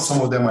I won, some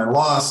of them I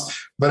lost,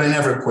 but I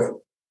never quit,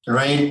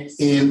 right?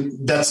 And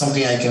that's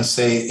something I can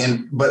say.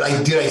 But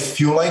did I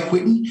feel like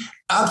quitting?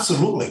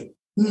 Absolutely.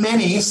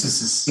 Many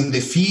instances in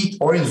defeat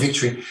or in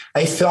victory,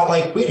 I felt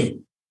like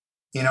quitting.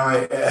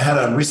 I had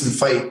a recent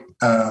fight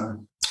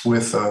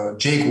with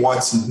Jake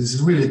Watson.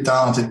 He's a really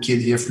talented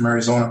kid here from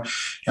Arizona.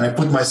 And I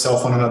put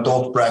myself on an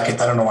adult bracket.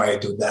 I don't know why I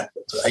do that,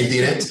 but I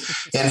did it.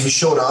 And he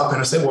showed up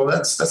and I said, well,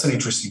 that's an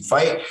interesting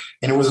fight.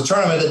 And it was a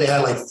tournament that they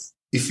had, like,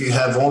 if you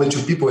have only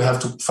two people, you have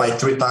to fight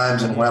 3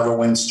 times and whoever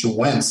wins 2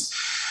 wins.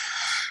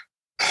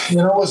 I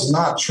was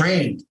not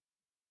trained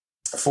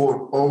for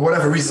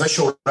whatever reason. I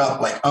showed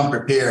up like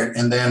unprepared.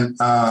 And then,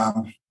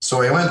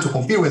 so I went to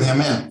compete with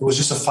him, and it was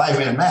just a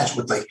 5-minute match.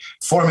 With like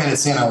 4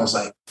 minutes in, I was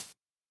like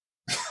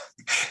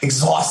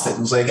exhausted. It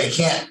was like, I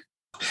can't,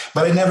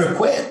 but I never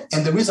quit.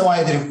 And the reason why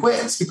I didn't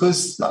quit is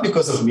because, not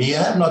because of me.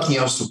 I have nothing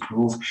else to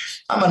prove.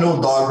 I'm an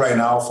old dog right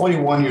now,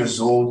 41 years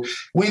old,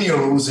 winning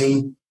or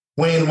losing,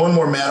 winning one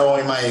more medal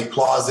in my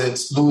closet,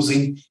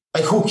 losing.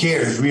 Like, who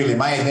cares, really?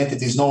 My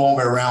identity is no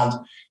longer around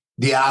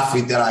the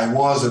athlete that I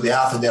was or the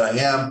athlete that I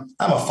am.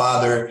 I'm a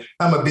father.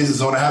 I'm a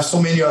business owner. I have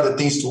so many other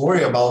things to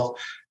worry about.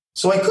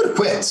 So I could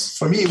quit.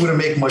 For me, it wouldn't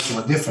make much of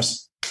a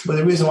difference. But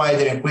the reason why I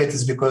didn't quit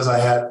is because I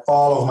had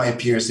all of my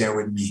peers there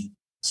with me,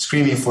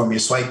 screaming for me.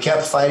 So I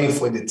kept fighting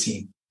for the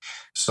team.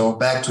 So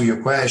back to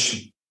your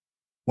question,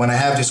 when I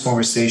have these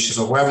conversations,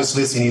 or whoever's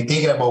listening, you're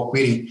thinking about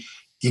quitting,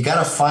 you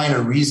got to find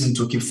a reason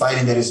to keep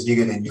fighting that is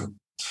bigger than you.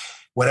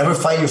 Whatever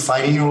fight you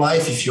fight in your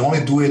life, if you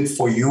only do it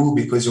for you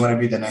because you want to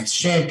be the next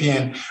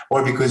champion,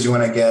 or because you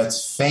want to get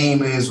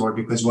famous, or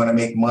because you want to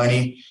make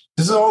money,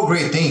 these are all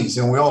great things,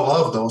 and we all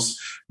love those.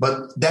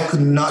 But that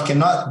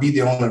cannot be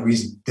the only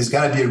reason. There's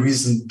got to be a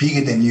reason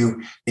bigger than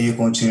you that you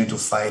continue to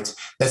fight.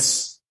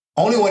 That's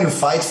only when you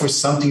fight for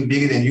something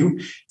bigger than you,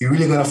 you're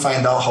really going to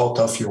find out how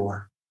tough you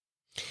are.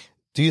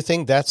 Do you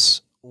think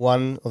that's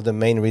one of the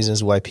main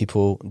reasons why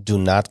people do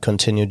not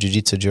continue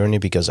jiu-jitsu journey,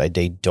 because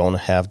they don't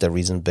have the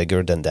reason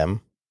bigger than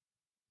them?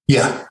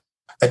 Yeah.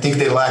 I think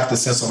they lack the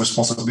sense of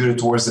responsibility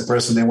towards the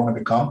person they want to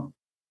become.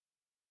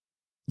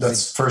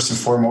 That's first and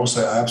foremost.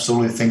 I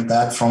absolutely think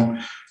that, from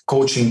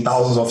coaching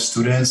thousands of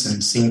students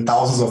and seeing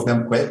thousands of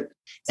them quit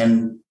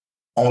and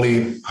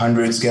only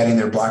hundreds getting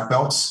their black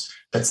belts.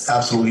 That's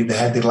absolutely,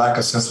 they lack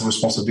a sense of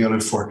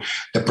responsibility for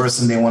the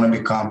person they want to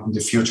become in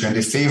the future. And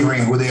they're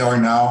favoring who they are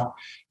now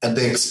at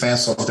the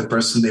expense of the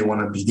person they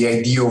want to be, the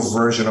ideal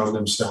version of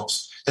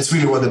themselves. That's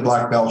really what the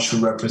black belt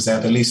should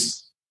represent, at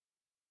least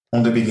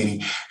on the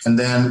beginning. And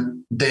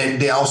then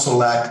they also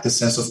lack the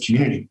sense of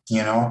community.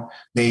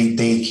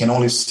 They can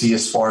only see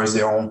as far as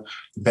their own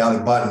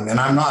belly button. And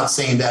I'm not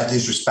saying that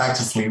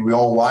disrespectfully. We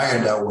all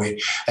wired that way.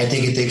 I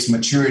think it takes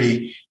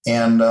maturity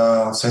and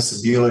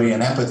sensibility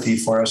and empathy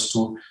for us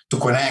to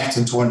connect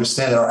and to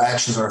understand that our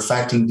actions are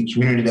affecting the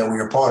community that we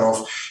are part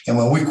of. And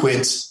when we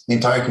quit, the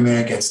entire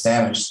community gets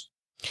damaged.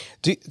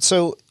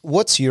 So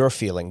what's your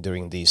feeling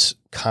during these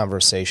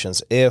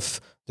conversations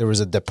if there is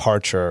a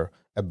departure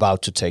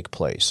about to take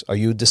place? Are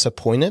you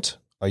disappointed?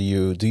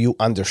 Do you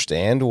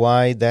understand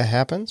why that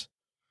happens?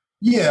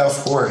 Yeah, of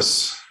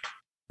course.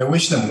 I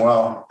wish them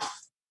well.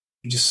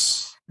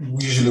 Just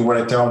usually what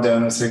I tell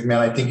them is like, man,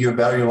 I think your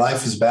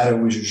life is better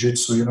with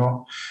jiu-jitsu,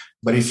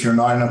 But if you're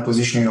not in a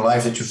position in your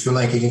life that you feel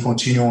like you can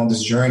continue on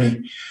this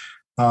journey,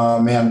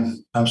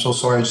 man, I'm so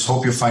sorry. I just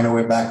hope you find a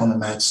way back on the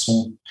mat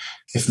soon.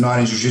 If not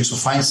in jiu-jitsu,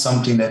 find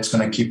something that's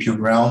going to keep you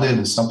grounded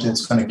and something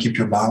that's going to keep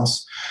you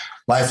balanced.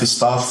 Life is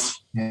tough,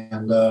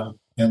 and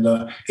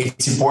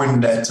it's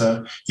important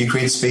that you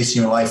create space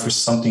in your life for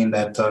something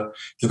that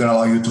you're going to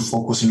allow you to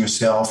focus on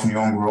yourself and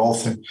your own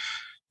growth.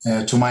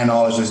 And to my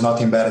knowledge, there's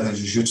nothing better than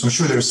jiu-jitsu. I'm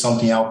sure there's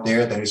something out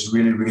there that is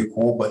really, really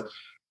cool, but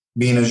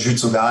being a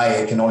jiu-jitsu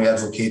guy, I can only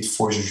advocate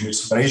for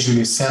jiu-jitsu. But I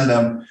usually send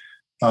them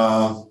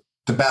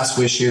the best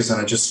wishes,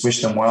 and I just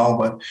wish them well.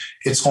 But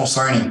it's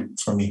concerning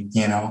for me,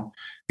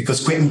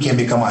 because quitting can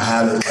become a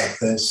habit like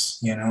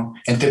this,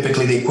 and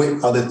typically they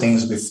quit other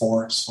things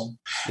before. So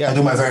yeah. I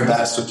do my very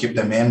best to keep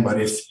them in, but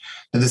if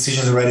the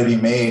decision is already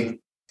been made,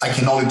 I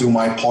can only do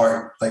my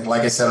part.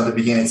 Like I said at the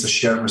beginning, it's a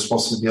shared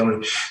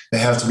responsibility. They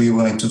have to be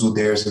willing to do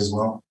theirs as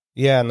well.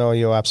 Yeah, no,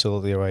 you're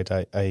absolutely right.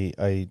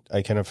 I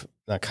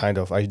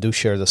do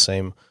share the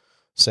same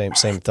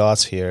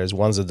thoughts here. As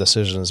once the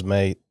decision is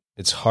made,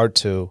 it's hard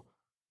to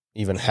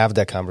even have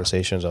that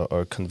conversation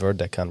or convert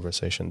that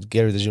conversation.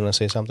 Gary, did you want to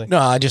say something? No,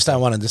 I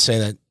wanted to say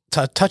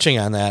that touching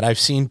on that, I've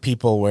seen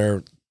people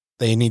where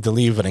they need to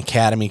leave an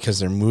academy because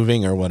they're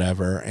moving or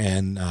whatever.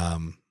 And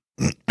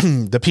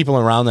the people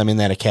around them in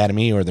that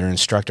academy or their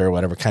instructor or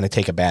whatever kind of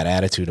take a bad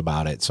attitude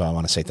about it. So I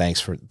want to say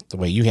thanks for the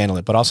way you handle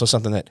it, but also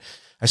something that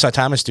I saw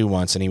Thomas do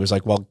once. And he was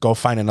like, well, go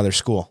find another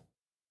school,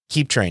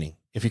 keep training.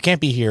 If you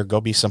can't be here, go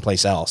be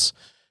someplace else.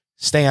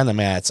 Stay on the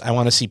mats. I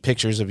want to see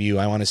pictures of you.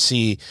 I want to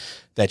see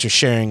that you're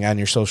sharing on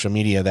your social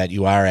media that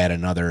you are at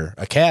another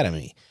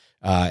academy.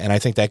 And I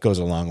think that goes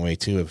a long way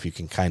too. If you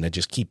can kind of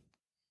just keep,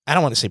 I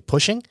don't want to say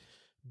pushing,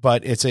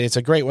 but it's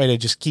a great way to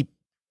just keep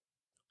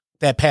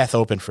that path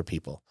open for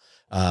people.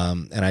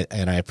 And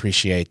I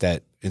appreciate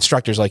that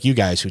instructors like you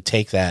guys who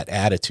take that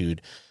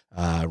attitude,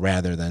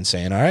 rather than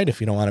saying, all right, if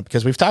you don't want to,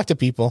 because we've talked to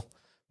people,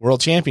 world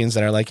champions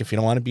that are like, if you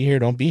don't want to be here,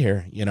 don't be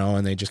here,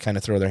 and they just kind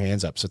of throw their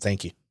hands up. So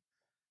thank you.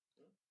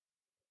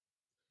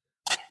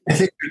 I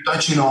think you're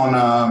touching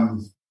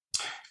on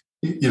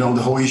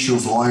the whole issue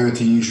of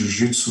loyalty in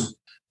jiu-jitsu.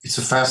 It's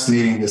a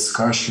fascinating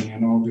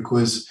discussion,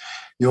 because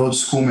the old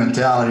school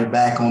mentality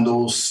back on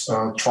those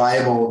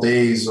tribal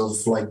days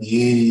of like the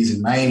 80s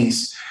and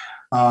 90s,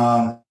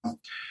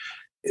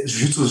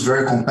 jiu-jitsu was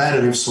very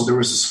competitive. So there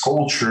was this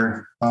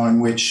culture in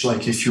which,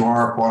 like, if you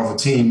are part of a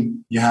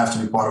team, you have to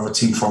be part of a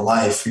team for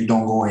life. You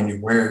don't go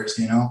anywhere.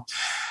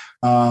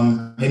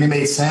 And it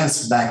made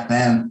sense back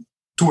then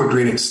to a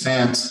great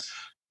extent.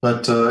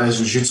 But as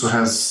jiu-jitsu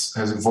has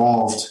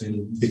evolved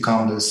and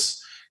become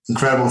this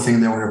incredible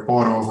thing that we're a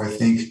part of, I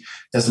think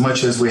as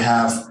much as we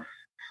have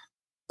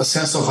a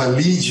sense of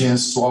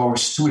allegiance to our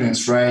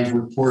students, right,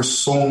 we pour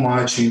so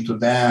much into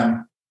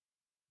them,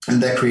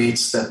 and that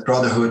creates that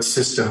brotherhood,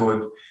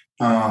 sisterhood,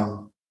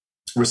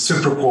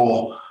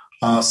 reciprocal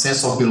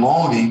sense of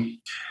belonging.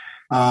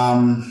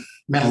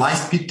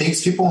 Life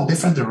takes people in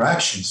different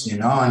directions,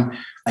 and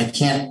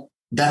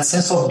that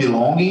sense of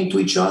belonging to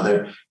each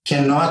other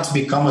cannot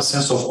become a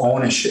sense of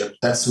ownership.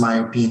 That's my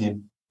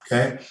opinion.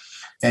 Okay.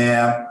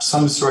 And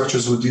some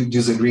instructors would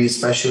disagree,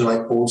 especially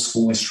like old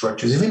school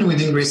instructors. Even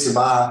within Gracie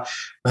Barra,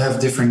 we have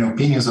different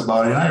opinions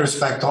about it, and I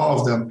respect all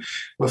of them.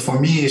 But for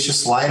me, it's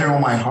just lighter on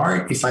my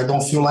heart if I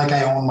don't feel like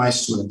I own my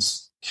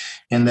students.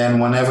 And then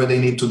whenever they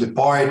need to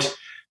depart,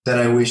 that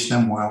I wish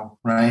them well,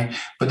 right?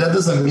 But that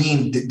doesn't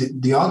mean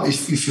the other.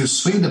 If you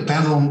swing the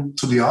pendulum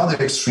to the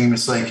other extreme,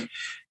 it's like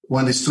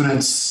when the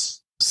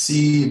students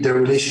see their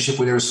relationship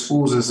with their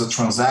schools as a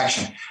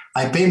transaction.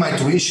 I pay my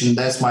tuition,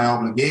 that's my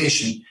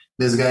obligation.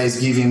 This guy is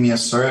giving me a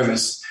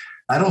service.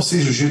 I don't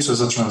see jiu-jitsu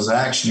as a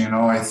transaction.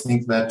 I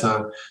think that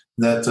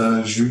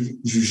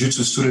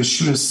jiu-jitsu students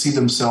shouldn't see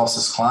themselves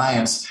as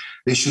clients.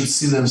 They should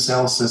see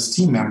themselves as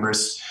team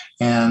members.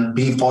 And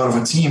being part of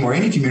a team or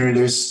any community,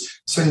 there's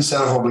a certain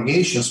set of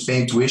obligations.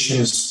 Paying tuition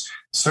is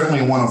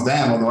certainly one of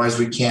them. Otherwise,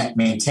 we can't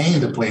maintain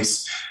the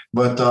place.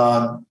 But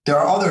there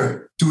are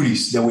other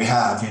duties that we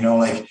have,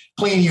 like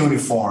playing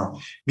uniform,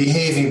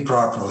 behaving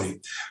properly,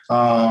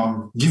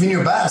 giving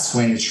your best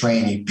when you're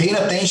training, paying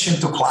attention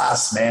to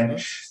class, man.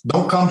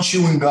 Don't come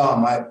chewing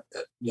gum,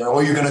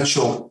 or you're going to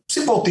choke.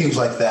 Simple things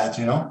like that,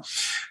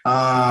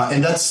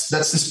 and that's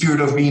the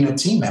spirit of being a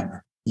team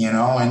member,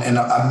 and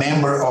a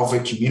member of a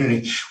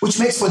community, which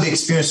makes for the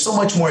experience so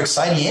much more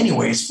exciting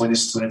anyways for the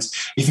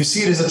students. If you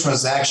see it as a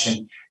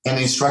transaction, and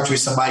the instructor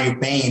is somebody you're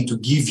paying to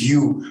give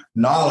you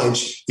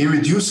knowledge, it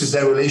reduces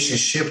that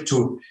relationship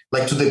to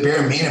the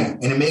bare minimum,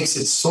 and it makes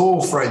it so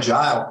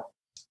fragile.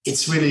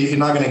 It's really, you're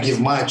not going to give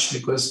much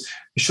because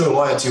you show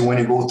loyalty when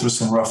you go through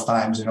some rough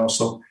times,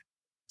 So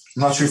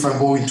I'm not sure if I'm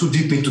going too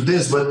deep into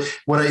this, but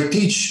what I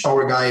teach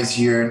our guys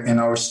here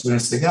and our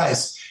students, the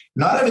guys,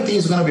 not everything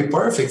is going to be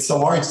perfect. It's a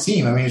large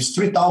team. I mean, it's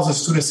 3,000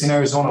 students in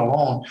Arizona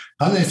alone,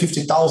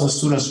 150,000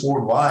 students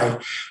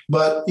worldwide.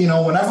 But,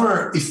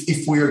 whenever,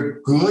 if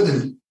we're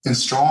good and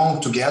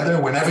strong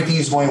together, when everything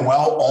is going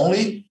well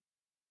only,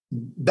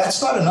 that's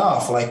not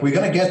enough. Like, we're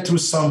going to get through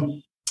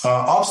some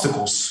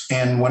obstacles.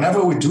 And whenever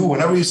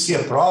you see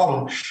a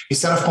problem,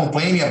 instead of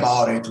complaining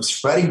about it or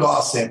spreading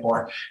gossip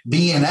or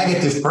being a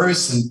negative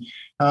person,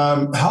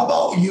 how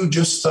about you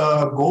just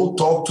go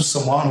talk to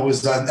someone who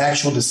is an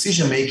actual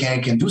decision maker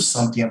and can do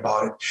something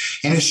about it,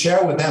 and you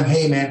share with them,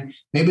 hey, man,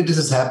 maybe this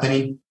is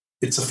happening.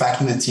 It's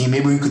affecting the team.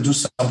 Maybe we could do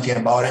something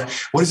about it.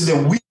 What is it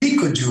that we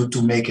could do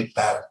to make it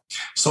better?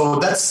 So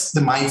that's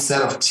the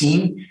mindset of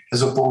team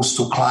as opposed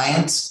to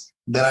clients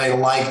that I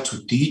like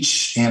to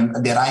teach and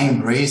that I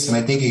embrace. And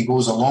I think it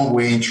goes a long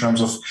way in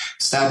terms of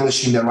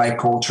establishing the right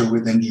culture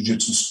within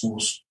jiu-jitsu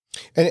schools.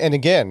 And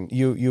again,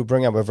 you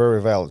bring up a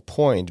very valid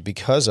point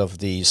because of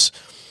these.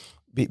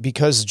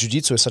 Because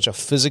jiu-jitsu is such a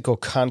physical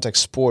contact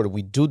sport,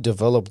 we do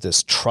develop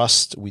this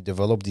trust, we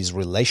develop these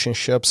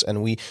relationships,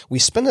 and we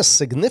spend a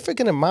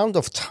significant amount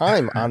of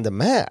time on the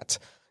mat,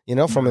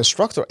 from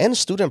instructor and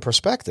student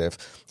perspective.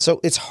 So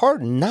it's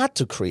hard not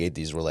to create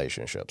these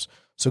relationships.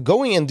 So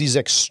going in these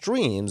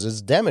extremes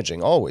is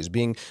damaging always,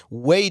 being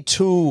way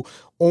too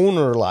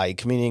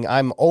owner-like, meaning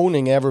I'm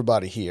owning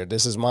everybody here.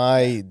 This is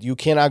you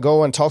cannot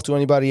go and talk to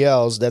anybody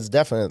else. That's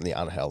definitely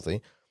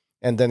unhealthy.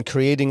 And then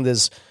creating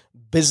this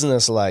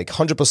business-like,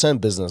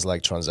 100%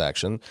 business-like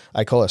transaction.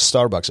 I call it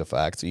Starbucks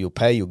effect. You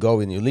pay, you go,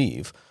 and you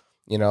leave.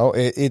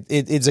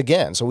 It's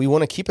again. So we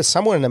want to keep it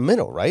somewhere in the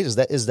middle, right? Is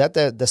that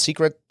the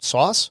secret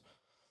sauce?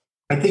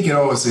 I think it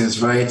always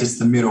is, right? It's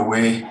the middle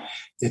way.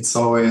 It's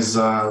always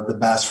the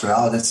best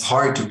route. It's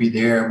hard to be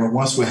there, but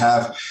once we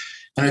have,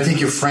 and I think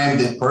you framed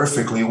it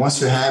perfectly,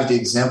 once you have the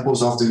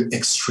examples of the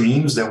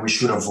extremes that we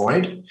should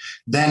avoid,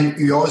 then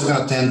you're always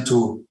going to tend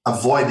to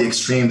avoid the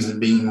extremes and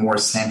being more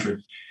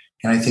centered.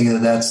 And I think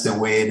that that's the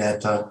way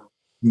that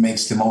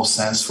makes the most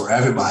sense for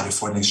everybody,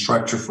 for the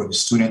instructor, for the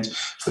student,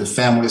 for the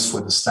families,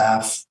 for the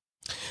staff.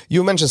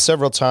 You mentioned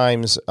several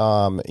times,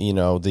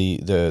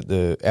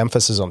 the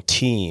emphasis on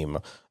team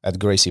at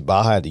Gracie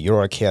Barra, at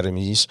your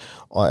academies,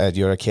 at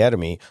your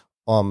academy.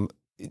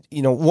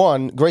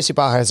 Gracie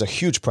Barra has a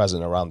huge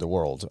presence around the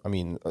world. I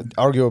mean,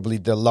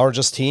 arguably the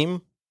largest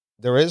team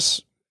there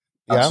is.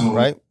 Yeah, absolutely.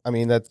 Right? I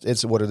mean,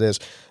 it's what it is.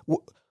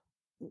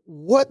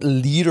 What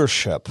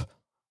leadership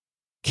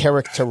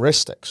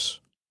characteristics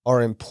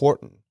are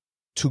important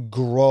to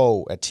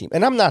grow a team?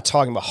 And I'm not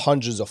talking about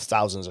hundreds of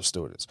thousands of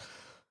students.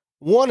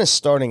 One is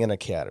starting an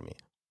academy.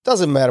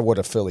 Doesn't matter what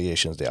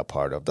affiliations they are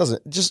part of.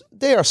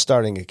 They are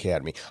starting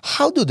academy.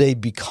 How do they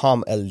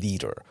become a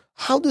leader?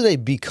 How do they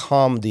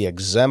become the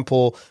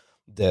example,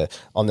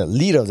 on the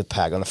leader of the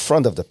pack, on the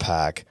front of the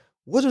pack?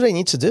 What do they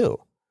need to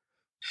do?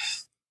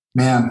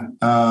 Man,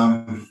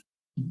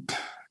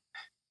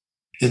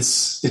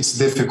 it's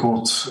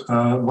difficult.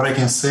 What I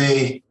can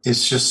say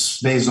is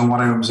just based on what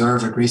I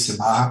observe at Gracie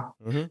Barra,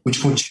 which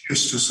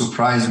continues to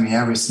surprise me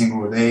every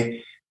single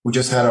day. We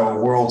just had a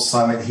World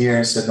Summit here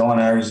in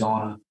Sedona,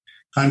 Arizona.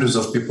 Hundreds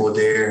of people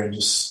there, and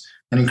just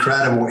an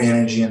incredible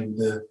energy, and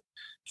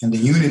the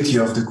unity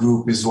of the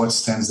group is what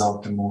stands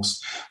out the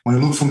most. When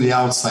you look from the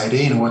outside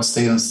in, what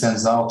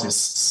stands out is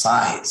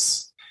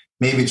size,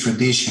 maybe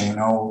tradition.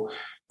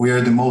 We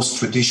are the most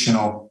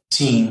traditional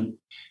team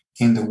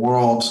in the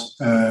world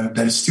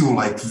that is still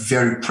like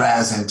very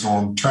present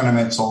on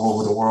tournaments all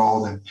over the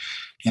world,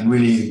 and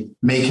really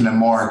making a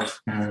mark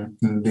in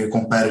the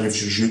competitive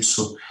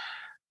jiu-jitsu.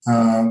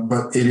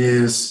 But it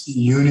is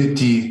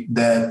unity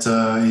that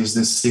is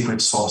the secret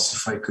sauce,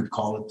 if I could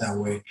call it that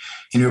way.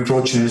 And you're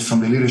approaching it from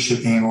the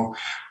leadership angle.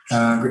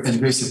 At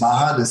Gracie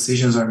Barra,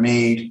 decisions are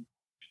made.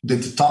 The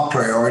top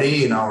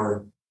priority in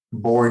our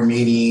board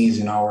meetings,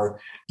 in our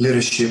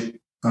leadership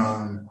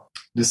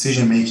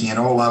decision-making at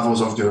all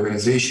levels of the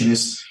organization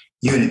is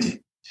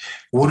unity.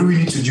 What do we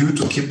need to do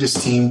to keep this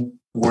team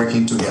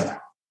working together?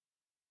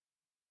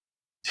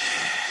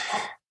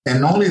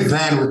 And only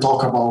then we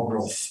talk about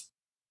growth.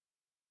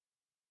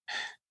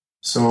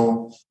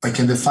 So I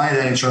can define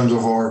that in terms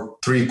of our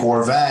 3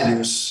 core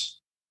values.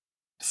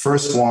 The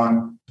first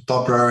one, the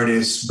top priority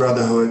is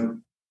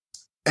brotherhood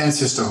and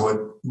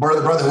sisterhood.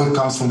 Brotherhood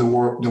comes from the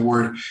word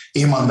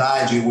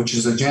irmandade, which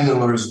is a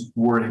genderless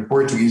word in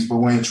Portuguese, but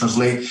when you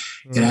translate,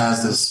 it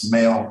has this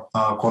male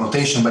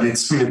connotation, but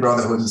it's really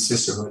brotherhood and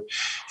sisterhood.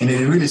 And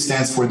it really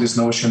stands for this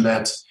notion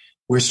that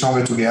we're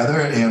stronger together,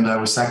 and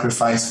we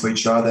sacrifice for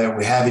each other.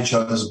 We have each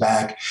other's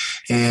back.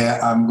 And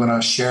I'm going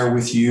to share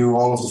with you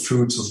all of the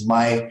fruits of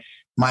my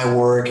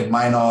work and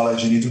my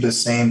knowledge, and you do the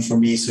same for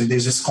me. So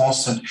there's this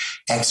constant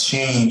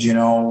exchange,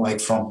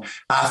 like from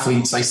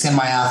athletes. I send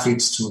my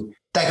athletes to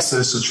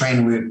Texas to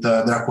train with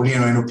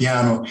Draculino and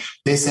Upiano.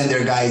 They send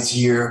their guys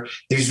here.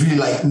 There's really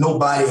like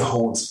nobody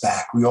holds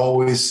back. We're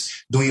always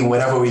doing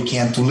whatever we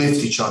can to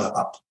lift each other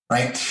up,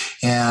 right?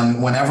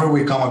 And whenever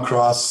we come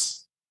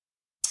across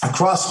a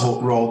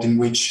crossroad in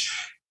which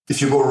if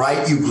you go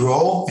right, you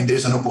grow, and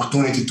there's an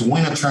opportunity to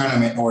win a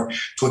tournament or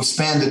to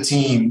expand the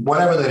team,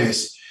 whatever that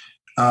is.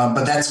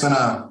 But that's going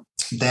to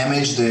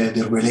damage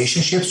the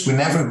relationships. We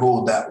never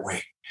go that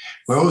way.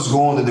 We always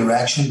go in the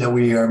direction that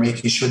we are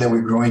making sure that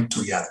we're growing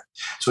together.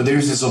 So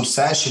there's this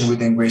obsession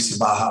within Gracie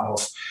Barra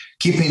of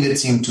keeping the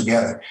team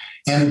together.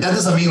 And that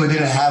doesn't mean we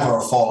didn't have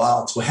our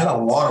fallouts. We had a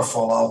lot of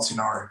fallouts in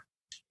our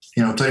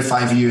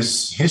 35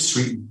 years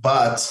history,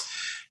 but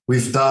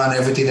we've done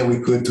everything that we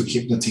could to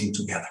keep the team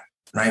together,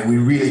 right? We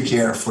really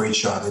care for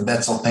each other.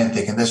 That's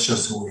authentic, and that's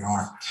just who we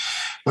are.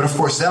 But of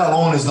course, that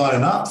alone is not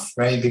enough,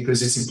 right?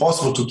 Because it's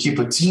impossible to keep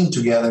a team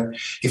together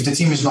if the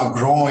team is not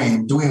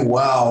growing, doing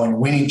well, and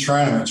winning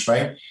tournaments,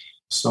 right?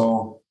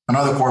 So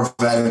another core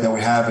value that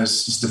we have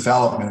is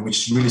development,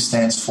 which really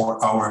stands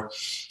for our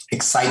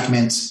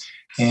excitement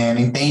and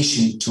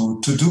intention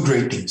to do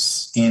great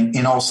things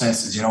in all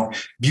senses,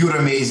 build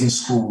amazing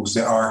schools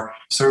that are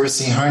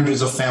servicing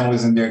hundreds of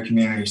families in their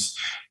communities,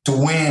 to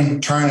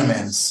win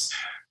tournaments,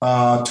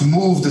 to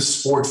move the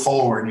sport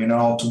forward,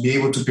 to be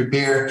able to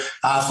prepare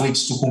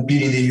athletes to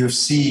compete in the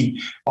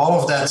UFC, all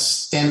of that.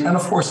 And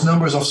of course,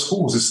 numbers of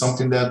schools is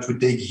something that we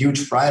take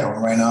huge pride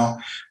on right now.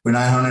 We're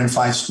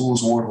 905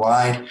 schools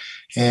worldwide,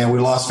 and we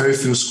lost very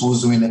few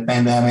schools during the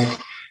pandemic.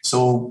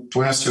 So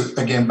to answer,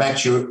 again, back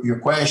to your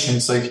question,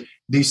 it's like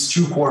these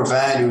 2 core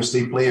values,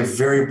 they play a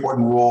very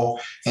important role,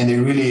 and they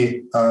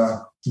really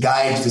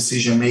guide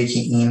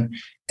decision-making in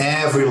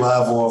every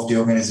level of the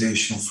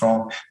organization,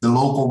 from the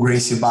local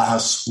Gracie Barra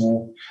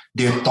school.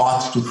 They're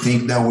taught to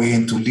think that way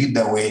and to lead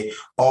that way,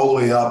 all the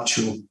way up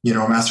to,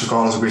 Master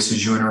Carlos Gracie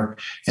Jr.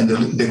 and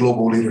the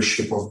global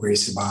leadership of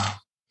Gracie Barra.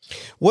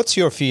 What's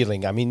your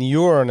feeling? I mean,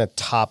 you're on a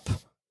top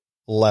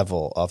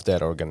level of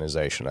that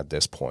organization at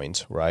this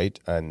point, right?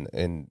 And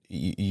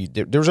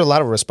there's a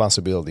lot of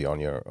responsibility on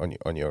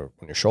your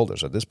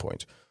shoulders at this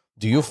point.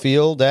 Do you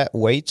feel that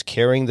weight,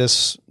 carrying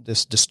this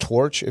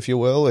torch, if you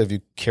will, if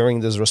you're carrying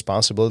this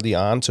responsibility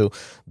on to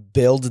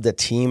build the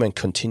team and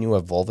continue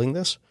evolving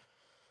this?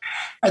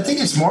 I think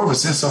it's more of a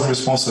sense of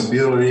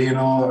responsibility.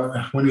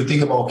 When you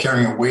think about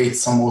carrying a weight,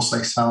 it's almost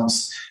like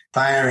sounds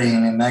tiring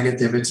and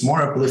negative. It's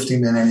more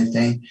uplifting than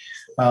anything.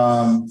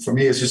 For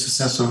me, it's just a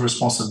sense of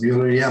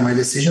responsibility. Yeah, my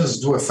decisions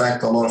do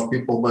affect a lot of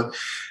people, but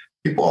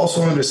people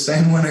also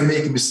understand when I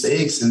make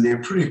mistakes, and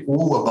they're pretty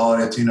cool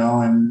about it,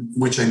 and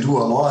which I do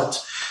a lot.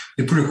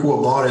 They're pretty cool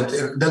about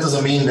it. That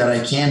doesn't mean that I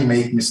can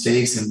make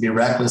mistakes and be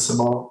reckless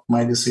about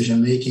my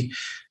decision making,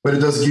 but it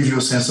does give you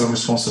a sense of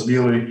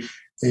responsibility,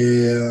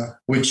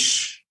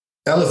 which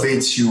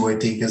elevates you, I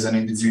think, as an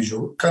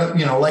individual.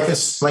 You know, like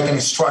an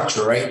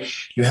instructor, right?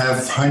 You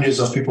have hundreds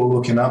of people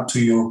looking up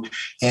to you,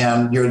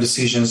 and your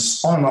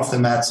decisions on and off the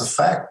mats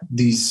affect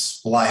these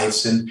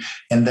lives, and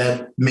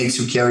that makes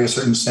you carry a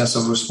certain sense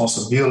of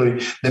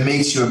responsibility that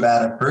makes you a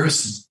better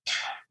person.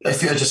 I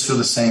just feel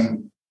the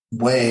same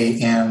way,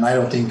 and I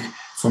don't think.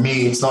 For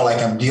me, it's not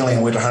like I'm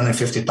dealing with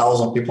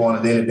 150,000 people on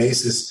a daily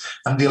basis.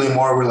 I'm dealing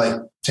more with like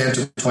 10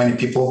 to 20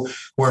 people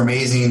who are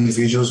amazing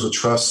individuals who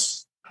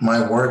trust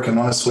my work. And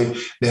honestly,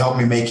 they help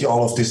me make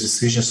all of these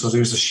decisions. So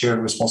there's a shared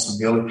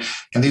responsibility.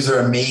 And these are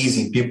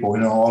amazing people.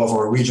 You know, all of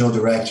our regional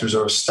directors,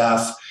 our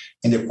staff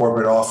in the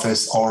corporate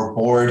office, our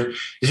board,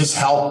 they just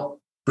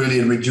help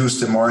really reduce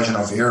the margin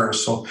of error.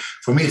 So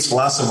for me, it's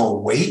less of a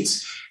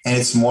weight and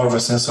it's more of a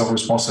sense of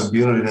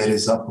responsibility that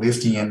is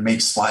uplifting and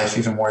makes life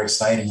even more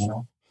exciting, you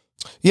know?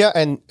 Yeah,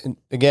 and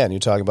again, you're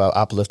talking about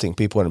uplifting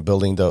people and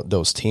building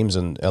those teams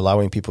and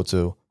allowing people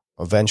to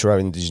venture out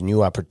in these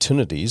new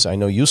opportunities. I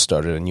know you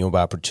started a new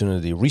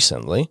opportunity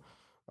recently,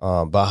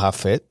 Baja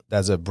Fit.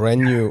 That's a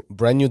brand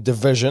new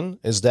division.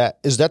 Is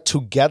that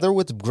together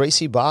with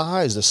Gracie Baja?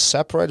 Is it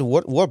separate?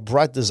 What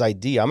brought this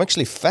idea? I'm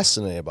actually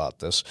fascinated about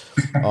this.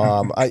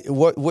 Where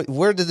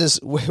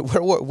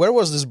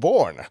was this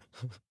born?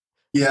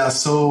 Yeah,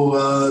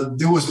 so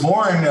it was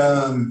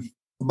born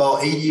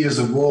about 8 years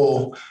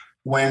ago,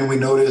 when we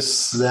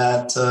noticed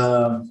that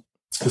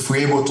if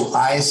we're able to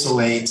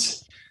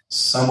isolate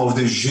some of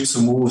the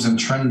jiu-jitsu moves and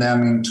turn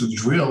them into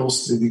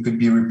drills that they could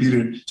be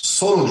repeated,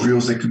 solo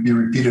drills that could be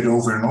repeated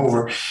over and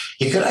over,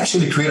 it could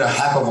actually create a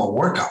heck of a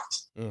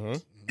workout. Mm-hmm.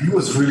 It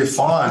was really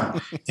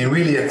fun and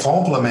really a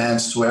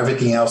complement to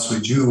everything else we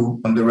do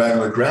on the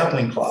regular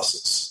grappling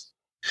classes.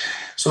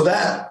 So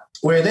that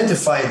we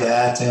identified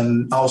that,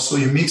 and also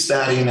you mix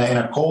that in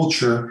a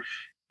culture,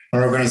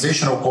 an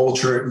organizational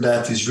culture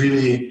that is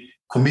really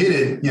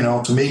committed, you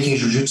know, to making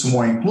jiu-jitsu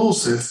more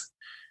inclusive,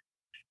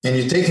 and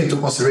you take into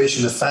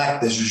consideration the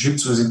fact that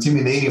jiu-jitsu is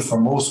intimidating for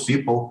most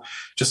people.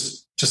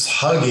 Just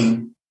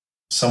hugging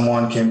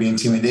someone can be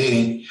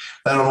intimidating,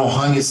 let alone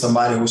hugging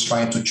somebody who's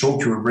trying to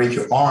choke you or break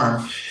your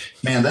arm.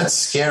 Man, that's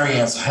scary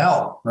as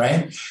hell,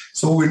 right?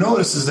 So what we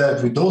noticed is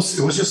that with those,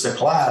 it was just a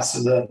class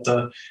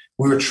that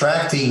we were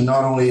attracting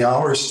not only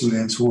our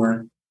students who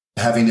were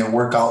having their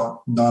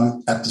workout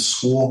done at the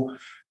school,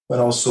 but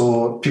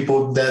also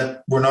people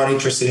that were not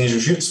interested in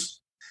jiu-jitsu.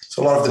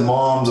 So a lot of the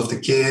moms of the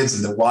kids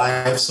and the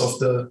wives of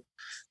the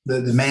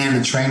man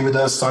that trained with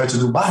us started to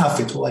do Baja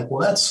Fit. We're like, well,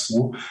 that's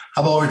cool.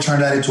 How about we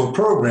turn that into a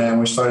program?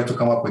 We started to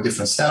come up with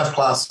different set of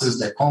classes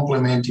that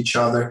complement each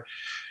other,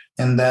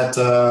 and that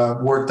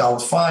worked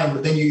out fine.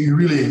 But then you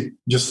really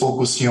just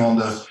focusing on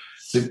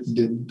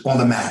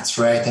the mats,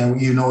 right? And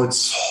you know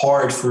it's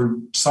hard for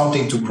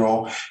something to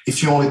grow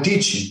if you're only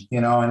teaching,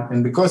 you know,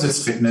 and because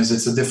it's fitness,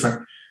 it's a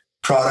different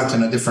product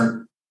and a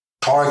different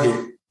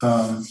target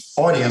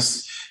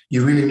audience.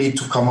 You really need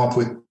to come up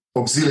with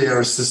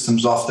auxiliary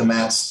systems off the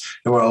mats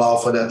that will allow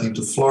for that thing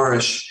to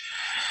flourish.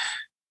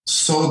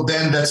 So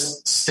then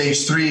that's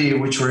stage 3,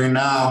 which we're in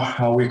now.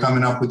 We're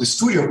coming up with the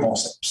studio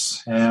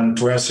concepts. And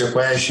to answer your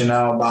question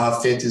now, Baja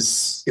Fit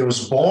it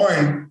was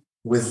born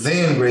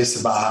within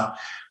Gracie Baja,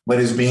 but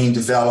is being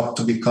developed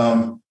to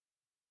become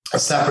a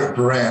separate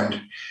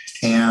brand.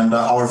 And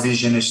our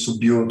vision is to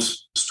build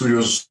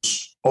studios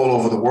all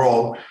over the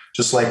world,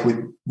 just like we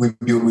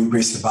built with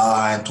Gracie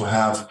Baja, and to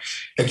have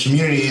a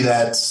community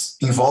that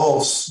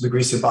involves the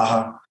Gracie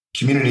Baja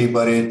community,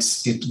 but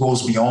it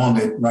goes beyond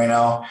it. Right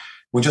now,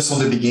 we're just on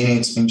the beginning.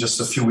 It's been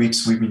just a few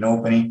weeks we've been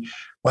opening.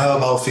 We have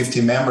about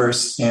 50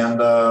 members, and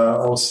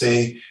I would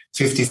say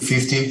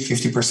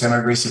 50%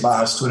 are Gracie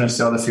Baja students.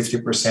 The other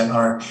 50%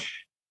 are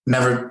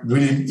never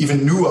really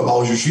even knew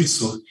about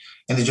jiu-jitsu,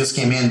 and they just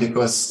came in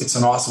because it's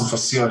an awesome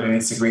facility and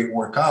it's a great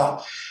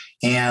workout.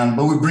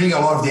 But we bring a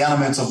lot of the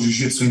elements of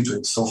jiu-jitsu into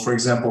it. So, for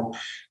example,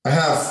 I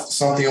have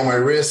something on my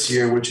wrist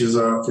here, which is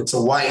it's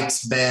a white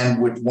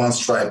band with one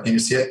stripe. Can you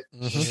see it?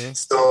 Mm-hmm.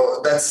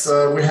 So that's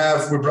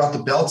we brought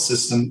the belt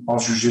system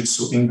of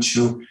jiu-jitsu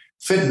into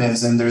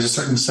fitness, and there's a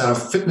certain set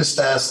of fitness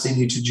tests they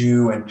need to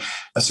do, and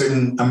a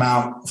certain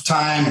amount of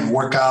time and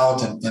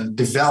workout and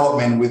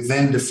development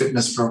within the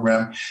fitness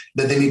program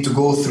that they need to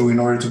go through in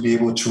order to be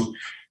able to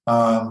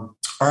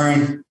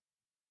earn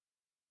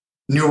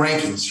new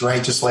rankings,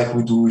 right? Just like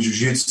we do with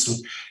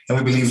jiu-jitsu. And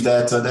we believe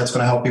that that's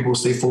going to help people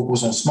stay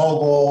focused on small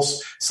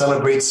goals,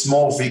 celebrate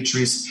small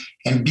victories,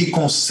 and be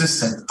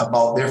consistent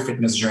about their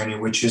fitness journey,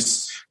 which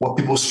is what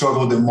people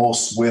struggle the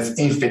most with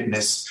in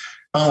fitness.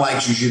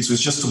 Unlike jiu-jitsu,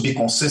 it's just to be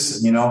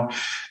consistent, you know.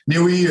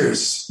 New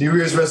Year's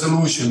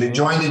resolution. They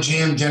join the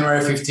gym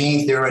January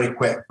 15th, they already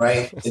quit,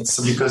 right? It's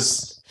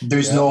because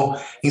there's no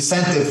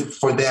incentive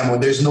for them, or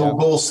there's no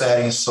goal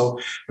setting. So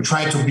we're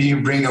trying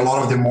to bring a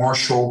lot of the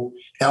martial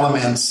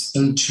elements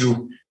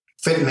into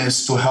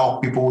fitness to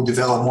help people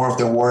develop more of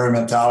their warrior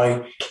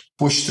mentality,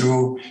 push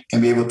through,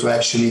 and be able to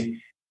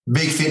actually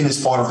make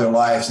fitness part of their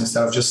lives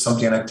instead of just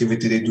an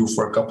activity they do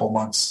for a couple of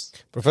months.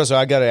 Professor,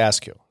 I got to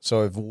ask you.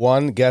 So if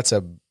one gets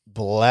a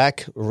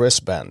black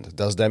wristband,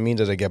 does that mean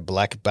that they get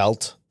black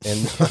belt?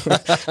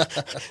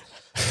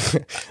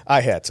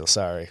 I had to.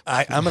 Sorry.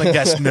 I'm going to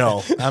guess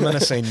no. I'm going to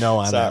say no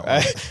on that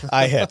one.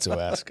 I had to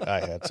ask. No,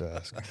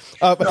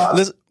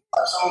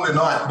 absolutely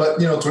not. But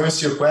to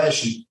answer your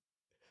question,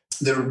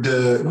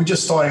 we're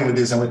just starting with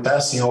this and we're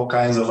testing all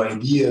kinds of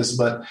ideas.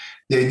 But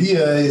the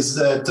idea is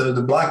that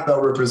the black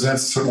belt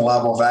represents a certain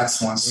level of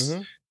excellence.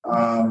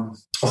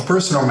 Of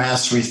personal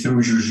mastery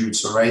through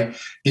jiu-jitsu, right?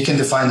 You can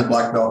define the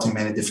black belt in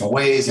many different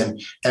ways,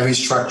 and every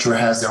structure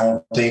has their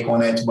own take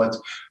on it. But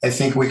I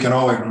think we can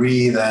all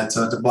agree that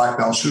the black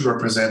belt should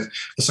represent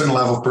a certain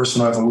level of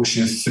personal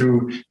evolution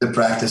through the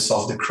practice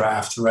of the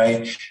craft,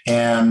 right?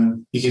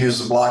 And you can use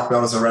the black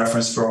belt as a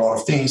reference for a lot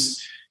of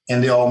things,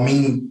 and they all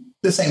mean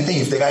the same thing.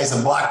 If the guy's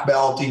a black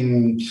belt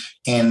in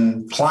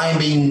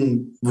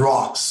climbing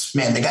rocks,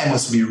 man, the guy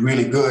must be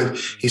really good.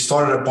 He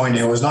started at a point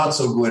that was not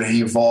so good, and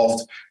he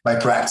evolved by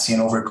practicing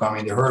and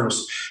overcoming the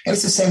hurdles. And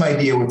it's the same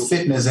idea with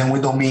fitness, and we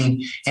don't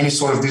mean any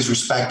sort of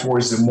disrespect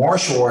towards the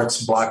martial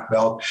arts black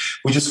belt.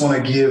 We just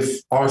want to give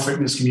our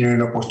fitness community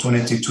an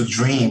opportunity to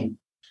dream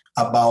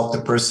about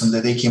the person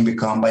that they can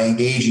become by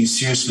engaging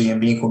seriously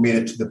and being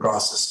committed to the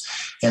process.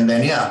 And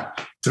then,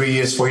 3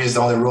 years, 4 years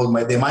down the road,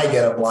 they might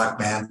get a black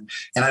band.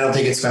 And I don't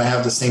think it's going to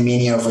have the same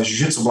meaning of a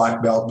jiu-jitsu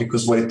black belt,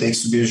 because what it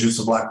takes to be a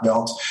jiu-jitsu black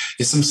belt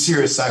is some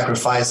serious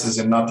sacrifices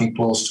and nothing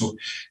close to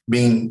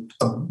being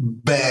a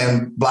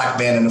black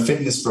band in a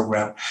fitness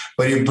program.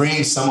 But you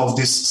bring some of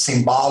this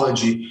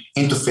symbology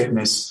into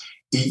fitness,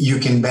 you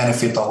can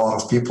benefit a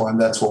lot of people, and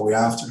that's what we're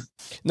after.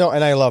 No,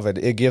 and I love it.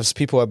 It gives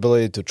people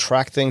ability to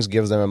track things,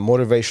 gives them a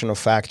motivational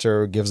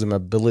factor, gives them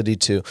ability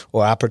to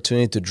or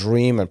opportunity to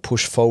dream and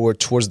push forward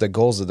towards the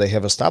goals that they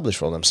have established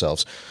for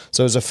themselves.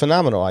 So it's a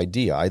phenomenal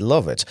idea. I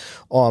love it.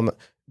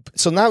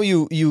 So now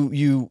you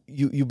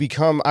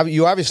become,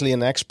 you obviously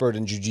an expert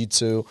in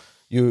jiu-jitsu.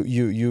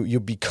 You're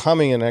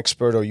becoming an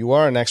expert, or you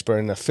are an expert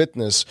in the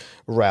fitness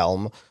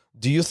realm.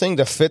 Do you think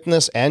the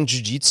fitness and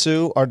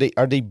jiu-jitsu are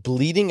they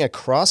bleeding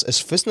across? Is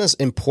fitness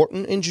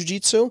important in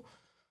jiu-jitsu?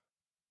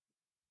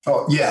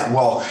 Oh yeah,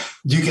 well,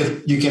 you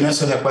can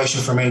answer that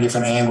question from many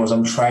different angles.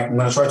 I'm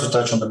going to try to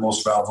touch on the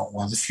most relevant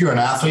ones. If you're an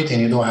athlete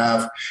and you don't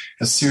have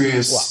a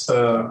serious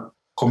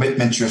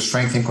commitment to your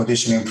strength and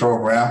conditioning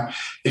program,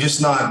 you're just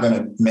not going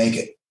to make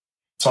it.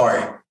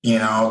 Sorry,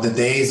 the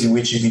days in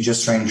which you can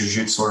just train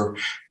jiu-jitsu are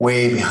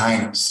way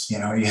behind us.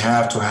 You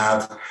have to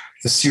have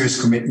a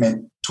serious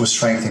commitment to a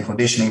strength and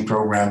conditioning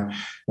program,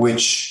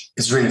 which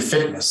is really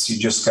fitness. You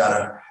just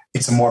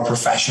it's a more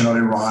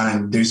professionally run,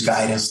 and there's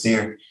guidance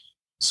there.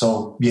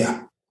 So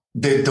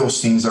those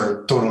things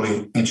are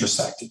totally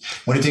intersected.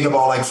 When you think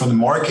about from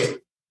the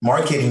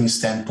marketing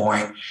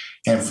standpoint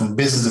and from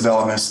business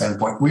development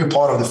standpoint, we're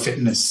part of the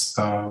fitness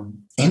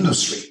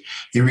industry.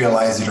 You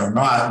realize it or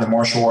not, the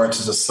martial arts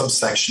is a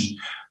subsection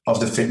of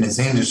the fitness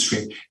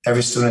industry.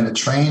 Every student that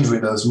trains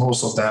with us,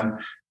 most of them,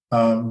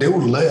 they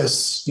would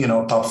list,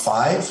 top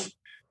 5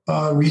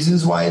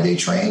 reasons why they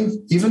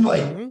train. Even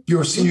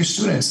your senior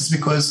students, it's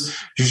because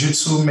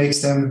jiu-jitsu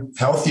makes them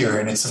healthier,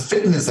 and it's a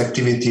fitness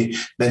activity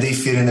that they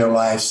fit in their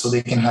lives so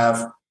they can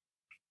have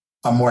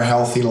a more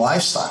healthy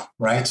lifestyle,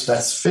 right? So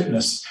that's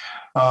fitness.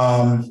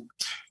 And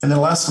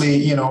then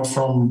lastly,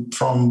 from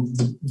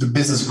the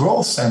business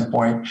growth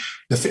standpoint,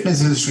 the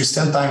fitness industry is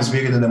 10 times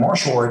bigger than the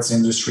martial arts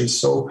industry.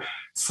 So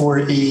for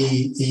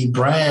a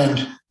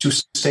brand to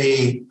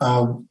stay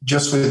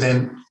just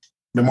within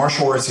the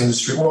martial arts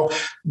industry, well,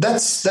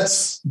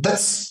 there's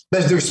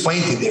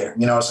plenty there.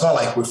 It's not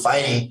like we're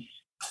fighting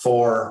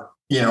for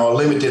a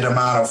limited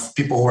amount of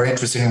people who are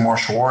interested in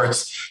martial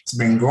arts. It's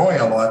been growing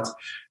a lot,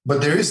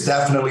 but there is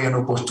definitely an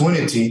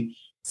opportunity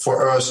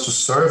for us to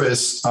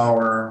service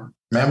our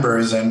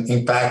members and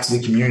impact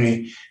the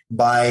community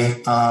by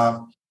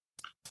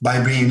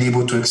being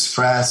able to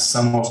express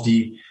some of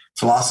the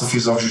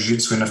philosophies of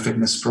jiu-jitsu in a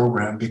fitness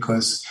program,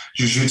 because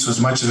jiu-jitsu,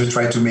 as much as we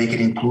try to make it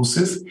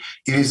inclusive,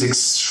 it is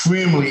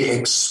extremely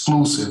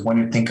exclusive when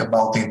you think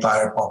about the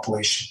entire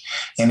population.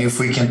 And if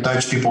we can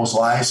touch people's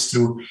lives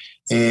through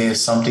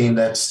something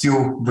that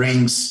still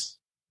brings,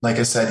 like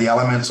I said, the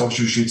elements of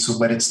jiu-jitsu,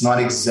 but it's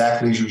not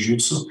exactly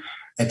jiu-jitsu,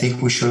 I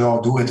think we should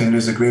all do it, and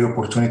there's a great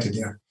opportunity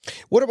there.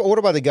 What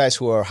about the guys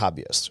who are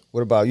hobbyists?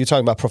 What about, you're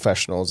talking about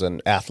professionals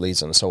and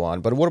athletes and so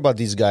on, but what about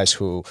these guys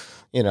who,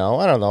 I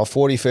don't know,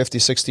 40, 50,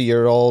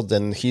 60-year-old,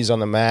 and he's on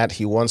the mat,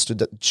 he wants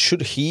to,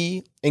 should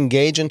he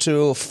engage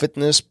into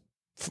fitness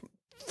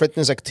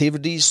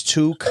activities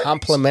to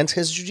complement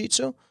his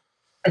jiu-jitsu?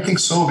 I think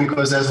so,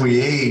 because as we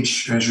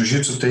age,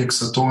 jiu-jitsu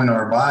takes a toll in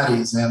our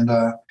bodies, and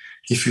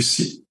if you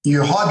see,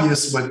 you're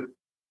hobbyists, but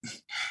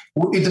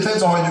it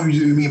depends on what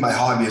you mean by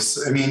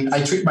hobbyists. I mean,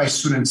 I treat my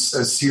students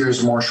as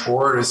serious martial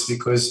artists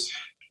because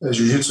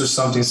jiu-jitsu is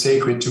something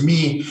sacred to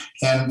me.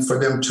 And for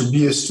them to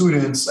be a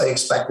student, I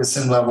expect the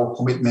same level of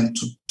commitment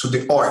to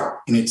the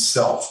art in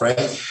itself, right?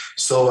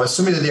 So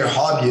assuming that they're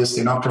hobbyists,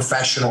 they're not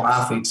professional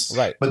athletes,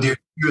 right, but they're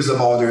curious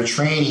about their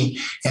training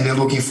and they're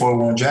looking for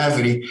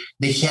longevity,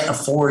 they can't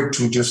afford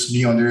to just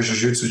be on their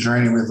jiu-jitsu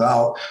journey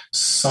without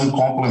some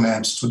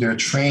complements to their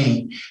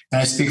training.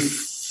 And I speak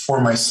for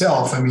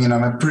myself. I mean,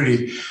 I'm a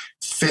pretty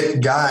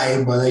fit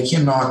guy, but I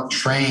cannot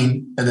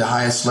train at the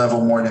highest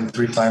level more than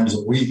 3 times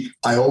a week.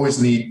 I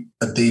always need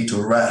a day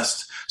to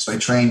rest. So I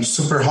train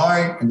super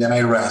hard and then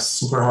I rest,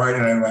 super hard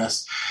and I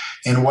rest.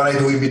 And what I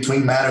do in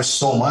between matters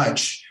so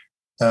much.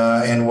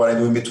 And what I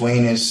do in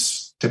between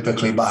is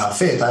typically Baja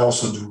Fit. I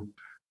also do,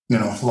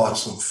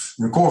 lots of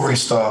recovery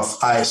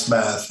stuff, ice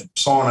bath,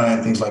 sauna,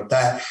 and things like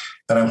that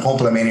I'm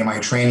complementing my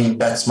training.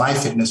 That's my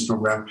fitness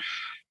program.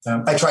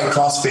 I tried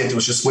CrossFit. It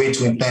was just way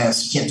too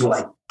intense. You can't do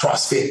like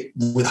CrossFit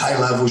with high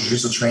level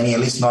jiu-jitsu training, at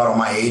least not on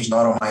my age,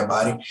 not on my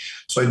body.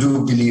 So I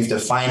do believe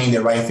that finding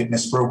the right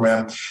fitness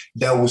program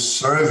that will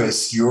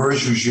service your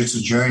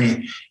jiu-jitsu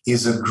journey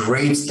is a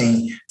great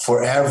thing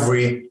for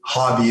every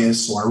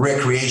hobbyist or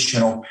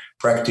recreational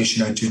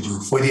practitioner to do.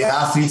 For the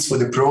athletes, for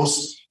the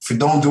pros, if you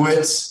don't do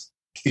it,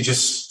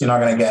 you're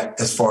not going to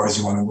get as far as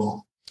you want to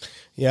go.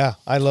 Yeah,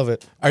 I love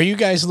it. Are you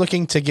guys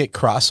looking to get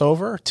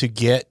crossover to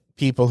get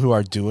people who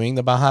are doing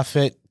the Baja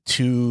Fit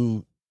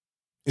to,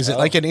 is it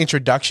like an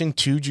introduction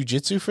to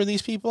jiu-jitsu for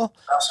these people?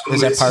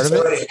 Absolutely. Is that part of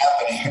it?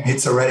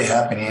 It's already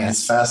happening. And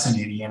it's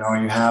fascinating.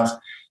 You have,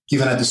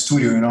 even at the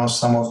studio,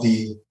 some of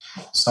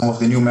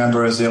the new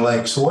members, they're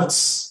like, so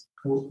what's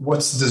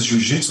this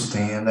jiu-jitsu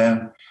thing? And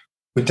then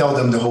we tell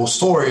them the whole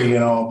story,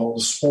 about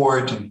the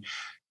sport. And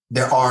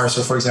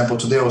so for example,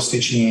 today I was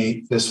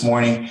teaching this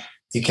morning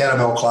a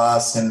kettlebell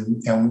class,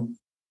 and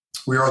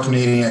we're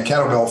alternating a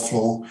kettlebell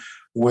flow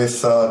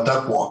with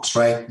duck walks,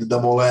 right? The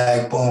double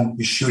leg, boom,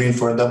 you're shooting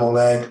for a double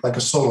leg, like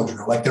a solo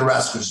drill, like the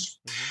wrestlers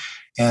do.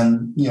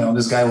 And,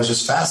 this guy was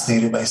just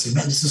fascinated by it. I said,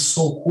 man, this is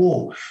so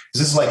cool.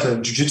 Is this like a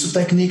jiu-jitsu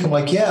technique? I'm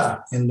like, yeah.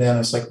 And then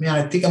it's like, man,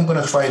 I think I'm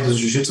going to try this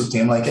jiu-jitsu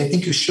thing. I'm like, I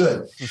think you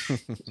should.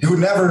 You would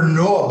never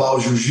know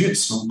about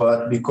jiu-jitsu,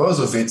 but because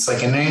of it, it's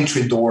like an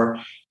entry door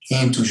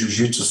into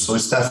jiu-jitsu. So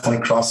it's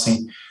definitely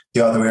crossing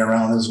the other way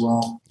around as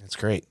well. That's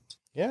great.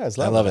 Yeah,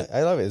 I love it.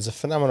 I love it. It's a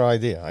phenomenal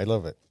idea. I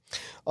love it.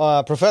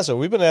 Professor,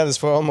 we've been at this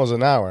for almost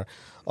an hour.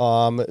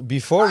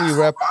 Before we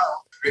wrap,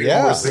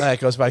 it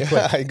goes by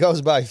quick. It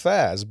goes by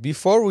fast.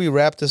 Before we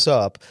wrap this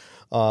up,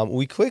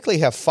 we quickly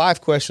have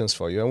 5 questions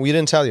for you, and we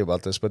didn't tell you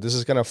about this, but this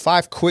is kind of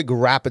 5 quick,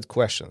 rapid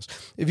questions.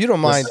 If you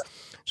don't mind,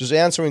 just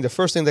answering the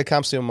first thing that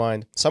comes to your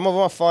mind. Some of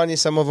them are funny,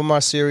 some of them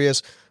are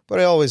serious, but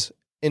they're always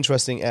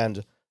interesting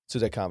end to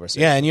the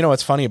conversation. Yeah, and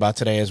what's funny about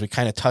today is we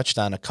kind of touched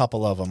on a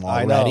couple of them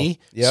already.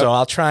 Yep. So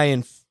I'll try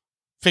and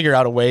figure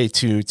out a way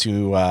to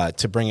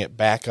bring it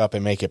back up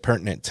and make it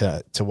pertinent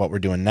to what we're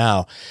doing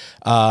now.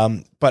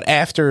 But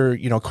after,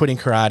 quitting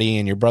karate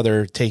and your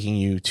brother taking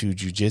you to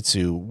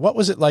jiu-jitsu, what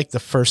was it like the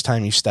first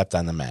time you stepped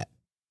on the mat?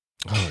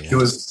 Oh, yeah. It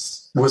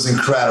was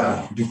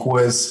incredible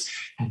because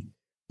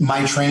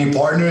my training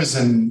partners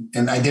and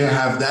I didn't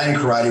have that in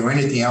karate or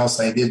anything else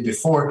I did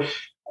before.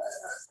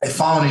 I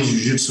found in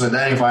jiu-jitsu in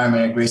that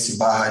environment at Gracie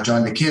Baja. I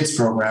joined the kids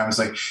program. It's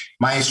like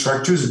my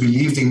instructors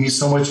believed in me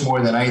so much more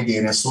than I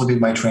did, and so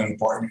did my training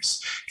partners.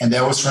 And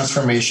that was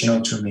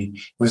transformational to me.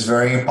 It was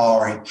very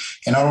empowering.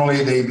 And not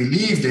only they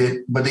believed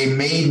it, but they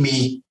made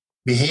me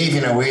behave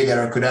in a way that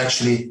I could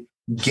actually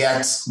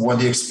get what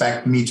they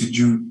expect me to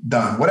do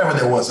done. Whatever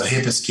that was, a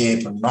hip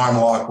escape, an arm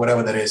lock,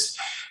 whatever that is.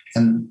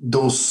 And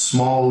those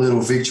small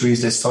little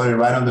victories that started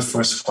right on the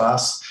first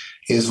class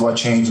is what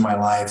changed my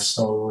life.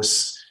 So it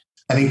was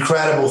an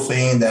incredible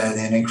thing,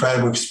 an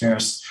incredible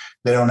experience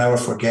that I'll never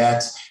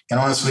forget. And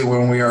honestly,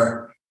 when we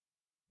are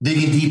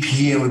digging deep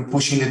here and we're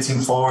pushing the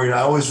team forward, I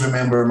always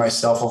remember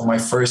myself of my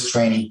first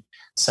training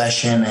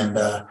session and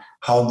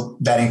how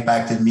that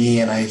impacted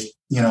me. And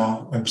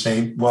I'm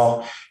saying,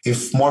 well,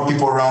 if more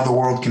people around the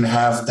world can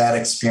have that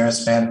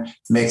experience, man, it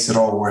makes it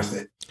all worth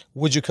it.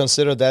 Would you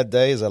consider that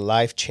day as a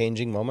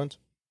life-changing moment?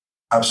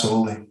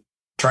 Absolutely.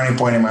 Turning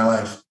point in my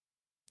life.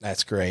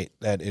 That's great.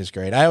 That is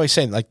great. I always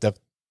say, like, the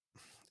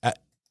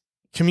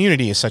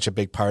community is such a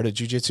big part of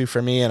jiu-jitsu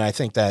for me. And I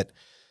think that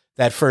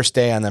first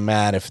day on the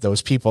mat, if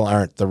those people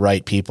aren't the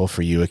right people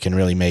for you, it can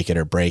really make it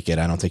or break it.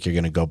 I don't think you're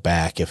going to go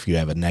back if you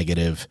have a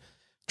negative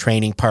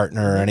training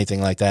partner or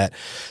anything like that.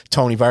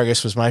 Tony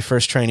Vargas was my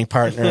first training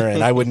partner,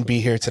 and I wouldn't be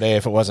here today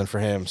if it wasn't for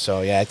him. So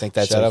yeah, I think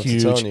that's a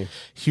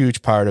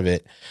huge part of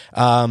it.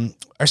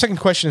 Our second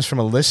question is from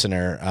a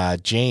listener,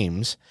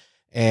 James,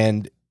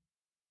 and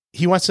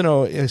he wants to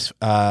know is,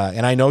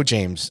 and I know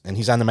James, and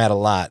he's on the mat a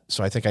lot,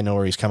 so I think I know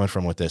where he's coming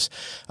from with this.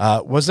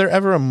 Was there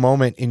ever a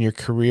moment in your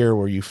career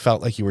where you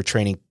felt like you were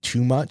training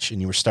too much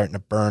and you were starting to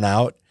burn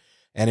out?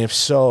 And if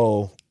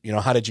so,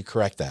 how did you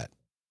correct that?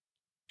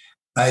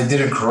 I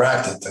didn't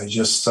correct it. I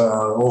just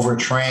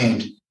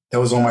overtrained. That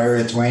was on my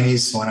early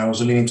 20s when I was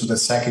leading to the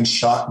second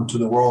shot into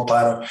the world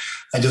title.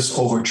 I just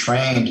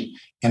overtrained,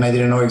 and I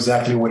didn't know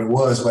exactly what it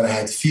was, but I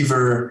had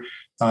fever.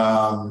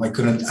 I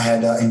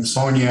had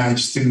insomnia. I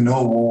just didn't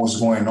know what was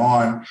going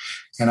on.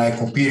 And I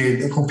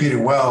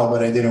competed well,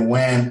 but I didn't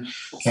win.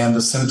 And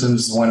the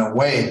symptoms went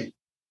away.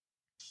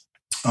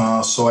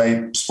 So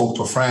I spoke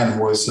to a friend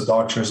who was a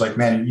doctor. He's like,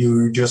 man,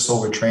 you just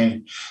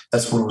overtraining.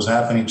 That's what was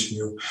happening to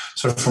you.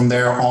 So from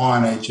there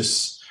on, I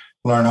just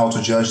learn how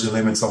to judge the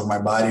limits of my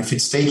body. If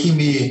it's taking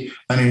me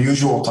an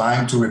unusual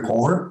time to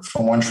recover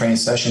from one training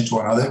session to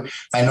another,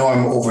 I know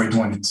I'm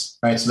overdoing it,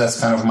 right? So that's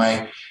kind of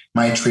my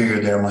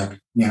trigger there. I'm like,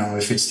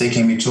 if it's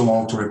taking me too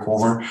long to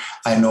recover,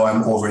 I know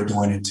I'm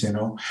overdoing it, and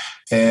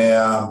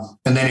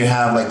then you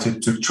have like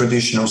the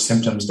traditional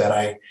symptoms that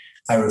I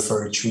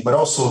refer to, but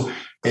also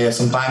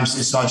sometimes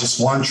it's not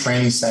just one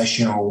training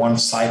session or one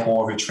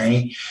cycle of a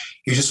training.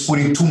 You're just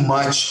putting too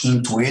much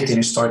into it and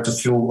you start to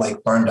feel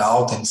like burned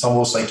out, and it's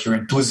almost like your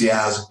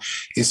enthusiasm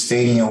is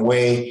fading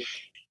away.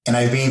 And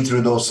I've been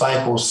through those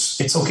cycles.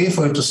 It's okay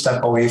for you to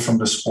step away from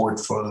the sport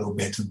for a little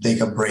bit and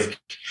take a break.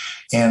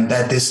 And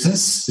that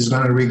distance is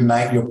going to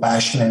reignite your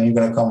passion and you're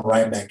going to come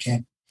right back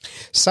in.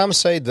 Some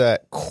say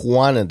that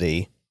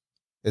quantity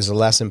is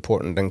less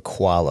important than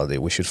quality.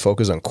 We should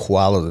focus on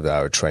quality of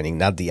our training,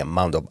 not the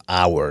amount of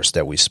hours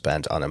that we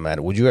spent on a mat.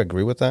 Would you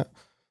agree with that?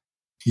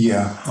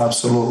 Yeah,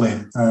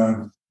 absolutely.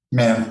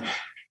 Man,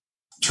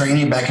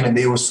 training back in the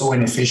day was so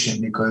inefficient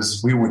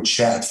because we would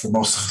chat for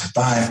most of the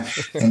time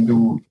and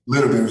do a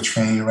little bit of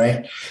training,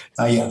 right?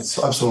 Yeah, it's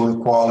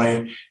absolutely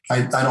quality.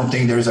 I don't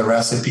think there's a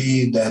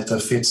recipe that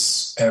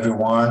fits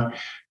everyone,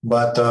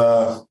 but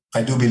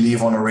I do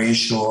believe on a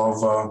ratio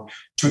of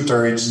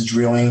 2/3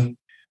 drilling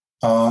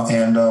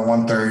and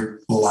 1/3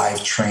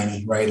 live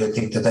training, right? I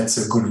think that's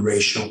a good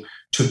ratio.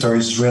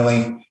 2/3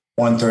 drilling,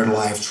 1/3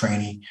 live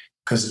training.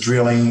 Because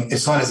drilling,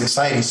 it's not as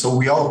exciting. So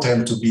we all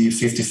tend to be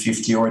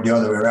 50-50 or the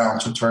other way around,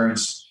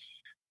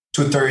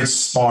 2/3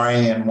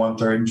 sparring and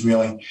 1/3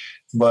 drilling.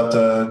 But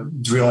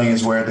drilling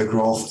is where the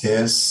growth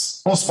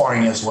is. Well,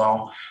 sparring as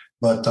well.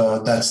 But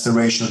that's the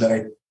ratio that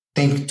I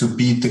think to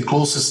be the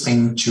closest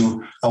thing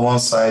to a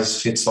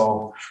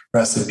one-size-fits-all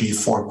recipe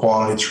for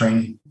quality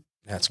training.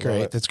 That's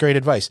great. That's great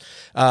advice.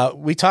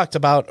 We talked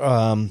about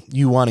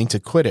you wanting to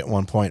quit at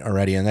one point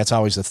already, and that's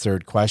always the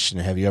third question.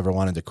 Have you ever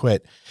wanted to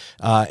quit?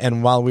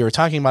 And while we were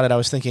talking about it, I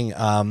was thinking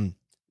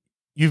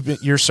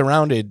you're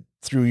surrounded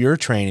through your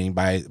training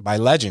by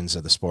legends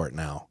of the sport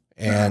now,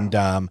 and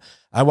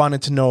I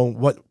wanted to know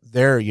what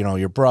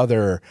your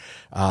brother,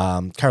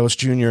 Carlos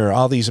Jr.,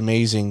 all these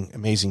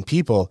amazing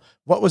people.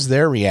 What was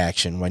their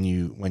reaction when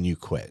you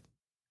quit?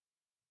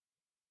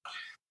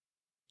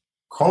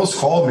 Carlos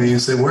called me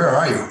and said, "Where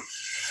are you?"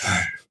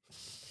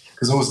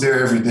 Because I was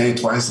there every day,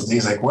 twice a day.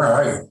 He's like, "Where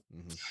are you?"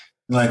 Mm-hmm.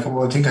 I'm like,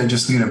 "Well, I think I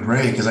just need a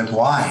break." He's like,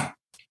 "Why?"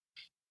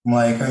 I'm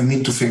like, "I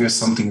need to figure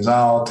some things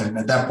out." And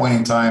at that point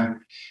in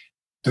time,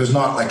 there's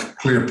not like a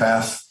clear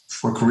path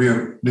for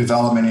career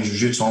development in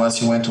jiu-jitsu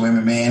unless you went to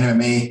MMA. And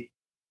MMA,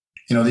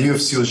 the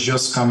UFC was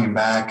just coming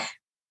back.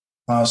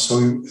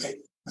 So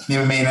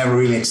MMA never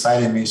really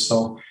excited me.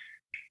 So,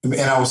 and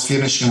I was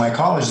finishing my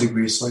college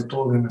degree. So I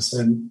told him, I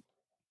said,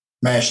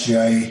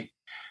 "Mestre,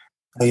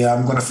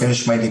 I'm going to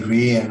finish my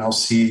degree and I'll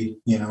see,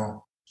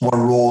 what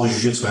role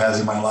jiu-jitsu has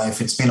in my life.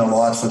 It's been a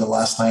lot for the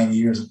last 9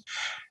 years.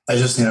 I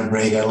just need a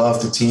break. I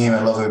love the team. I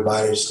love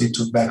everybody. I just need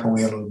to back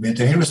away a little bit."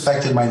 And he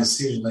respected my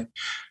decision. Like,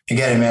 "I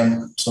get it,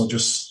 man. So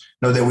just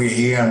know that we're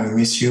here and we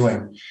miss you."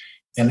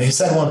 And he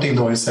said one thing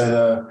though. He said,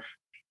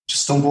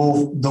 "Just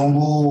don't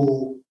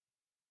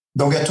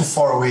get too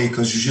far away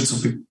because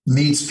jiu-jitsu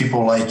needs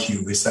people like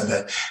you." He said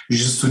that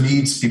jiu-jitsu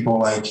needs people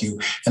like you,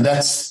 and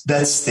that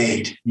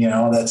stayed.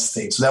 That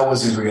stayed. So that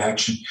was his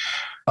reaction.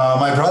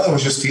 My brother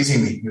was just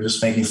teasing me. He was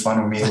just making fun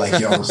of me, like,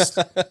 "Yo,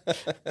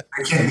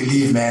 I can't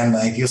believe, man,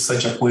 like you're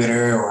such a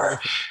quitter,"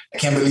 or "I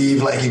can't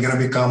believe like you're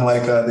gonna become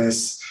like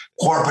this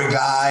corporate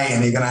guy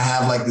and you're gonna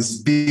have like this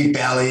big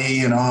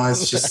belly."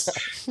 It's just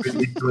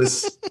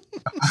ridiculous.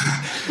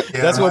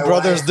 That's what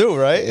brothers do,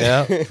 right?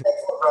 Yeah.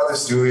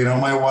 Brothers do.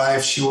 My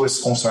wife, she was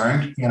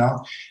concerned,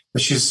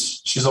 but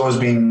she's always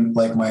been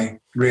like my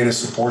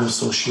greatest supporter.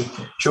 So she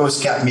always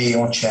kept me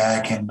on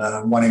check and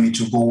wanted me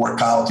to go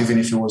work out, even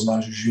if it was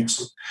not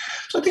jiu-jitsu.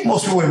 So I think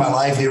most people in my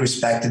life, they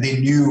respected, they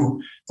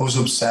knew I was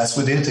obsessed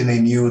with it, and they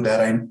knew that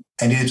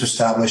I needed to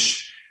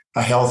establish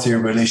a healthier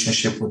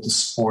relationship with the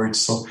sport.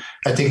 So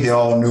I think they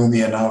all knew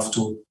me enough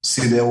to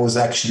see that it was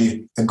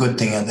actually a good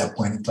thing at that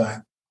point in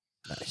time.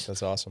 Nice.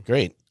 That's awesome.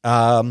 Great.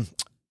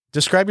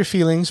 Describe your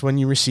feelings when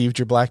you received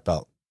your black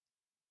belt.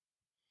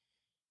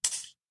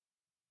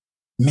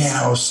 Man,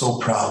 I was so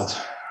proud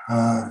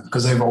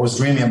because I was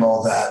dreaming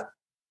about that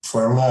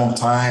for a long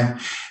time.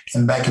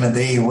 And back in the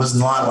day, it was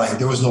not like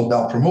there was no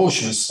belt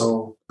promotion.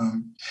 So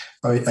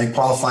I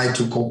qualified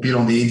to compete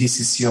on the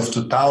ADCC of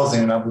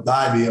 2000 in Abu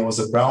Dhabi. I was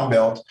a brown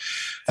belt.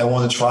 I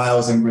won the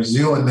trials in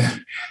Brazil, and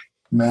then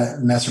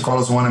Master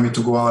Carlos wanted me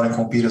to go out and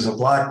compete as a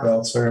black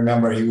belt. So I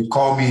remember he would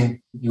call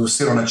me, he would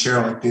sit on a chair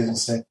like this and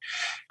say,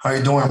 "How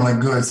you doing?" I'm like,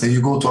 "Good." Say,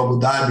 "You go to Abu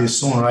Dhabi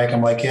soon, right?"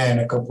 I'm like, "Yeah, in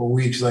a couple of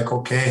weeks." He's like,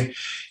 "Okay,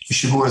 you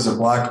should go as a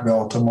black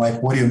belt." I'm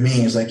like, "What do you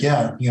mean?" He's like,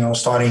 "Yeah,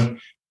 starting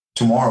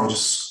tomorrow,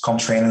 just come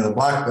train as a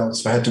black belt."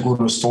 So I had to go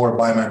to a store,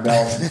 buy my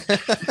belt,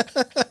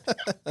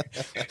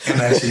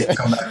 and actually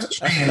come back to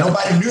train. And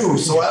nobody knew.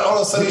 So I all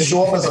of a sudden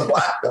show up as a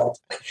black belt.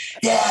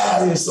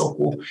 Yeah, it's so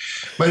cool.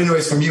 But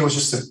anyways, for me, it was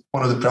just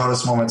one of the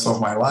proudest moments of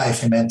my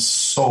life. It meant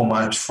so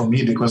much for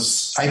me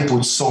because I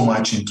put so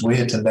much into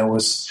it. And that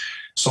was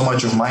so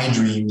much of my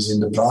dreams in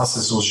the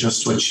process was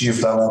just to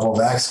achieve that level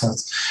of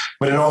excellence.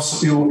 But it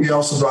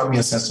also brought me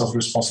a sense of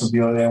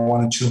responsibility. I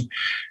wanted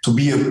to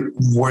be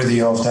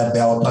worthy of that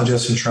belt, not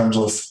just in terms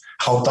of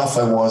how tough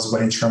I was,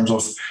 but in terms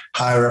of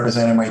how I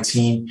represented my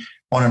team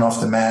on and off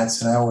the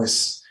mats. And I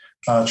always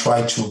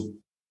try to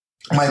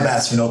my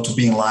best, to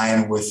be in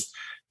line with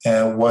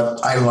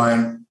what I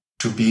learned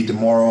to be the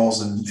morals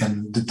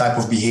and the type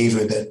of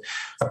behavior that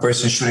a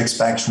person should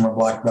expect from a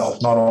black belt,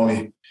 not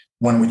only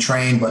when we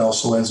train, but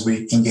also as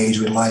we engage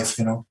with life,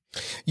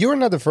 You're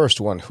not the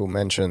first one who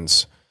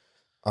mentions,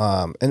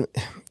 and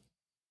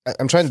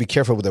I'm trying to be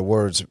careful with the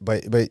words,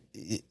 but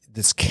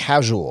this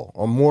casual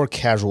or more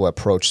casual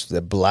approach to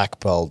the black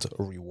belt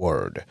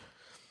reward.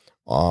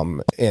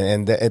 And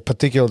in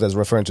particular, that's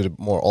referring to the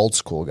more old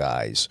school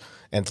guys.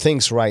 And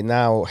things right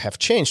now have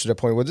changed to the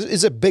point where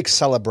it's a big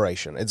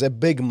celebration. It's a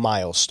big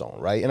milestone,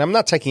 right? And I'm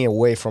not taking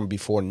away from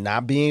before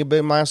not being a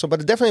big milestone,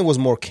 but it definitely was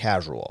more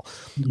casual.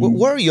 Mm-hmm.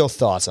 What are your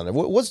thoughts on it?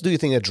 What do you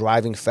think the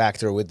driving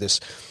factor with this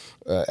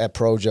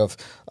approach of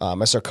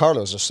Mr.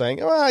 Carlos is saying,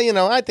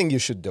 well, I think you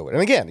should do it.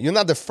 And again, you're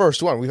not the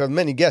first one. We've had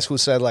many guests who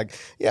said like,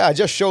 yeah, I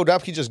just showed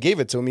up. He just gave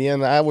it to me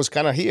and I was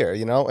kind of here,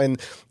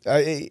 and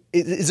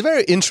it's a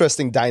very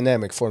interesting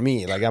dynamic for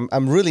me. Like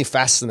I'm really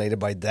fascinated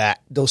by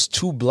those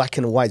two black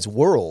and white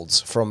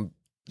worlds from,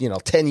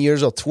 10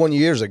 years or 20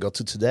 years ago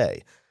to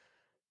today.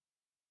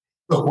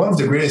 Look, one of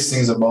the greatest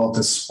things about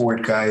the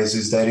sport, guys,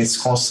 is that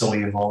it's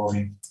constantly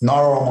evolving. Not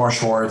all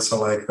martial arts are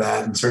like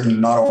that, and certainly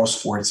not all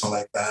sports are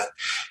like that.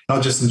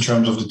 Not just in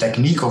terms of the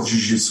technique of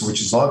jiu-jitsu,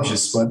 which is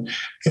obvious, but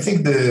I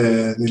think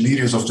the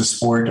leaders of the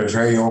sport are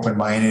very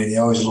open-minded.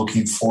 They're always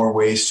looking for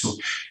ways to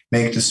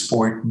make the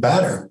sport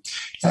better.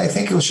 And I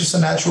think it was just a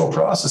natural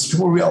process.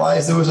 People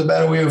realized there was a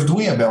better way of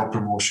doing a belt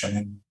promotion,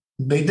 and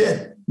they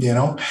did. It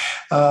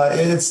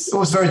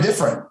was very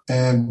different.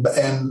 And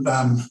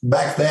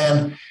back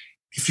then,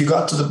 if you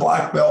got to the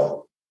black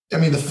belt,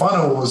 the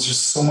funnel was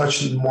just so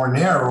much more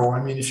narrow.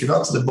 If you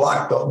got to the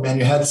black belt, man,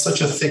 you had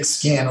such a thick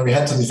skin, or you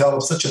had to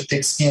develop such a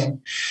thick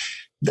skin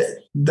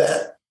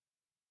that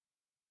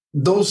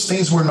those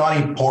things were not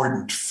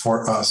important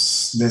for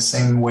us the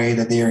same way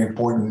that they are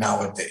important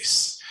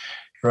nowadays.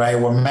 Right?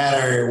 What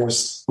mattered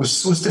was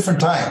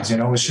different times,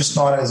 it's just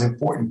not as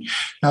important.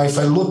 Now, if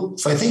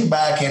I think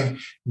back and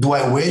do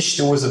I wish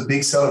there was a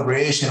big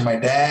celebration and my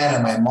dad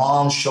and my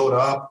mom showed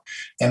up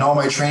and all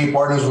my training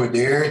partners were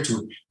there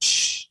to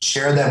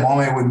share that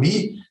moment with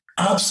me?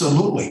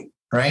 Absolutely.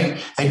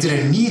 Right? I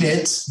didn't need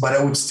it, but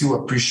I would still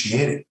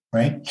appreciate it.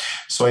 Right?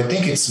 So I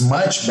think it's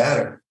much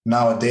better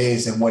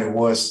nowadays than what it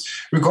was,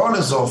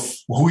 regardless of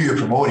who you're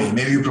promoting.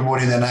 Maybe you're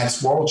promoting the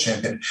next world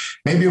champion.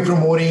 Maybe you're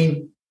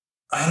promoting,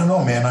 I don't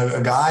know, man,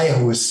 a guy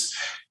who's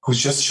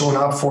just shown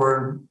up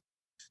for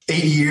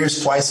 8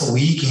 years, twice a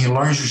week, and he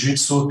learns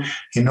jiu-jitsu.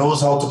 He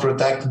knows how to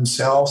protect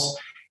himself.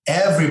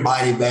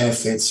 Everybody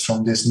benefits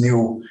from this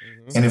new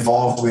and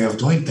evolved way of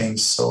doing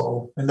things.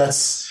 So, and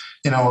that's,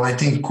 I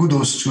think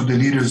kudos to the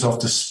leaders of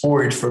the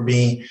sport for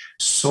being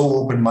so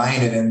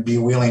open-minded and be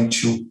willing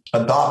to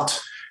adopt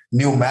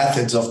new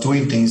methods of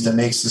doing things that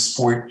makes the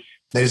sport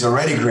that is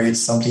already great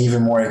something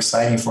even more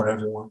exciting for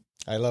everyone.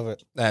 I love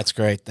it. That's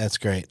great. That's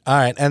great. All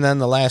right. And then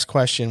the last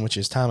question, which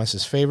is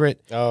Thomas's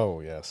favorite. Oh,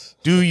 yes.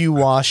 Do you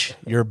wash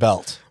your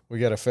belt? We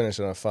got to finish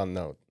on a fun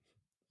note.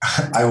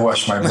 I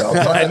wash my belt.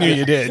 I knew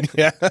you did.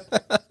 Yeah.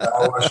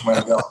 I wash my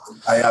belt.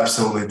 I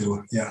absolutely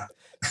do. Yeah.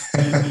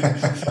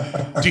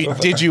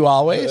 Did you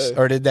always,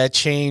 or did that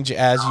change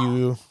as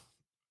you,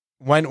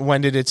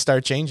 when did it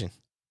start changing?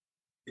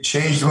 It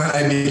changed when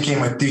I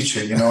became a teacher,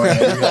 and I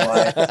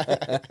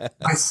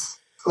realized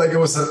it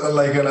was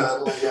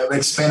an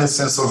expanded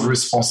sense of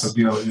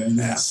responsibility.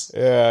 Yes.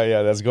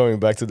 Yeah. That's going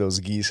back to those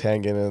geese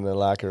hanging in the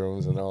locker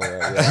rooms and all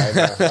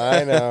that.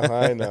 Yeah,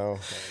 I know.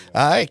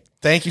 All right.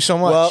 Thank you so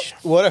much. Well,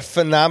 what a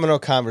phenomenal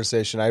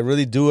conversation. I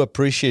really do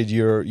appreciate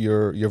your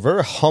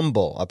very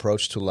humble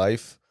approach to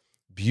life,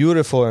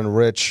 beautiful and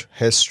rich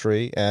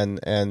history, and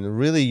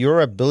really your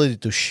ability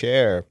to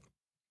share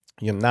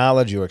your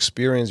knowledge, your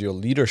experience, your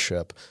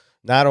leadership,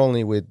 not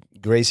only with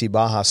Gracie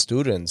Barra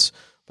students,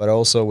 but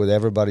also with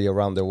everybody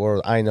around the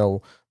world. I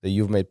know that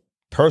you've made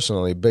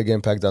personally big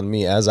impact on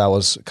me as I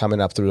was coming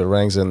up through the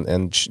ranks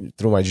and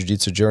through my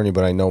jiu-jitsu journey,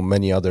 but I know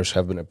many others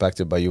have been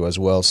impacted by you as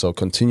well. So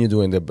continue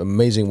doing the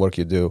amazing work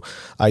you do.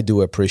 I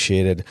do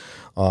appreciate it.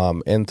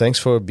 And thanks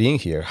for being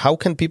here. How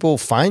can people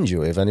find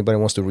you if anybody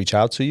wants to reach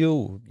out to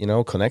you,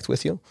 connect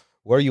with you?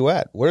 Where are you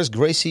at? Where's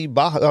Gracie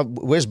Barra?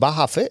 Where's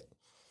Barra Fit?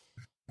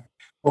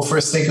 Well,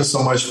 first, thank you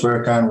so much for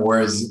your kind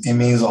words. It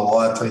means a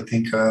lot. I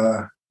think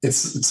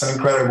it's an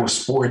incredible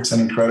sport. It's an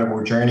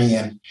incredible journey.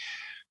 And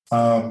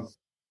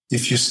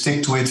if you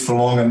stick to it for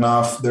long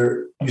enough,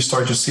 you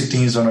start to see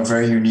things in a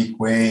very unique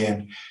way.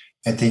 And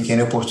I think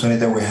any opportunity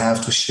that we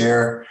have to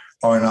share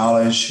our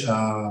knowledge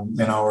and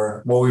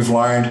what we've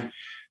learned,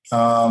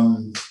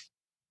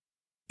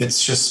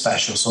 it's just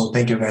special. So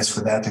thank you guys for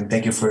that. And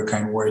thank you for your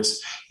kind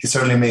words. It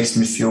certainly makes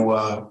me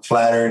feel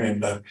flattered,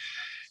 and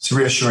it's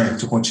reassuring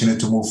to continue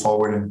to move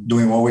forward and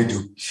doing what we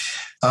do.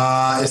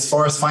 As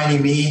far as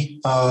finding me,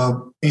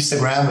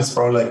 Instagram is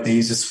probably like the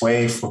easiest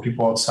way for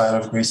people outside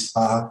of Gracie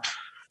Barra.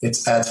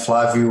 It's at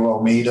Flavio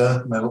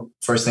Almeida, my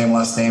first name,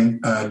 last name,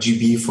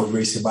 GB for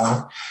Gracie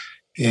Barra.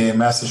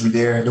 Message me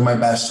there. Do my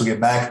best to get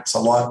back. It's a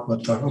lot,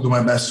 but I'll do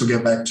my best to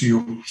get back to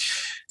you.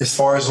 As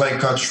far as like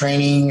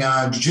training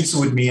jiu-jitsu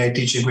with me, I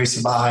teach at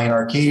Gracie Barra in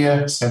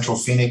Arcadia, Central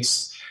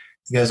Phoenix.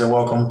 You guys are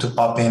welcome to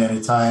pop in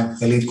anytime.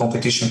 I lead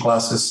competition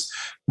classes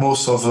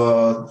most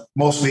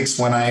weeks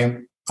when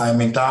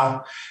I'm in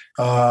town.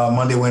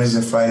 Monday, Wednesdays,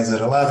 and Fridays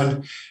at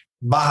 11.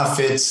 Barra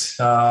Fit,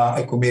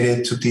 I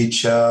committed to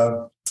teach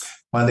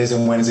Mondays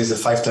and Wednesdays at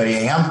 5:30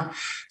 a.m.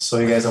 So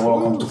you guys are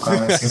welcome to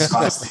come and see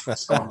class.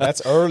 So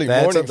That's early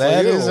morning for you.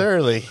 That is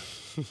early.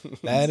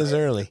 That is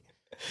early.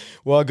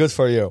 Well, good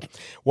for you.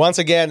 Once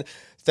again,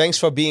 thanks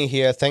for being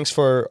here. Thanks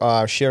for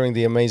sharing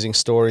the amazing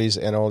stories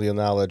and all your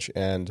knowledge.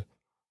 And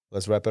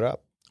let's wrap it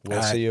up.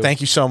 We'll see you.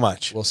 Thank you so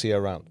much. We'll see you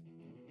around.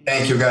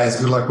 thank you guys.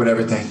 Good luck with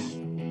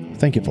everything.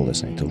 Thank you for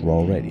listening to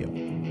Raw Radio.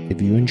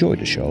 If you enjoyed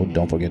the show,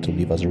 don't forget to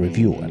leave us a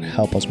review and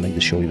help us make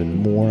the show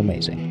even more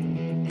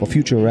amazing. For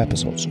future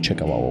episodes,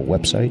 check out our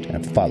website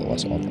and follow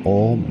us on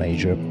all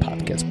major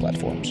podcast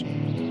platforms.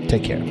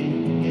 Take care.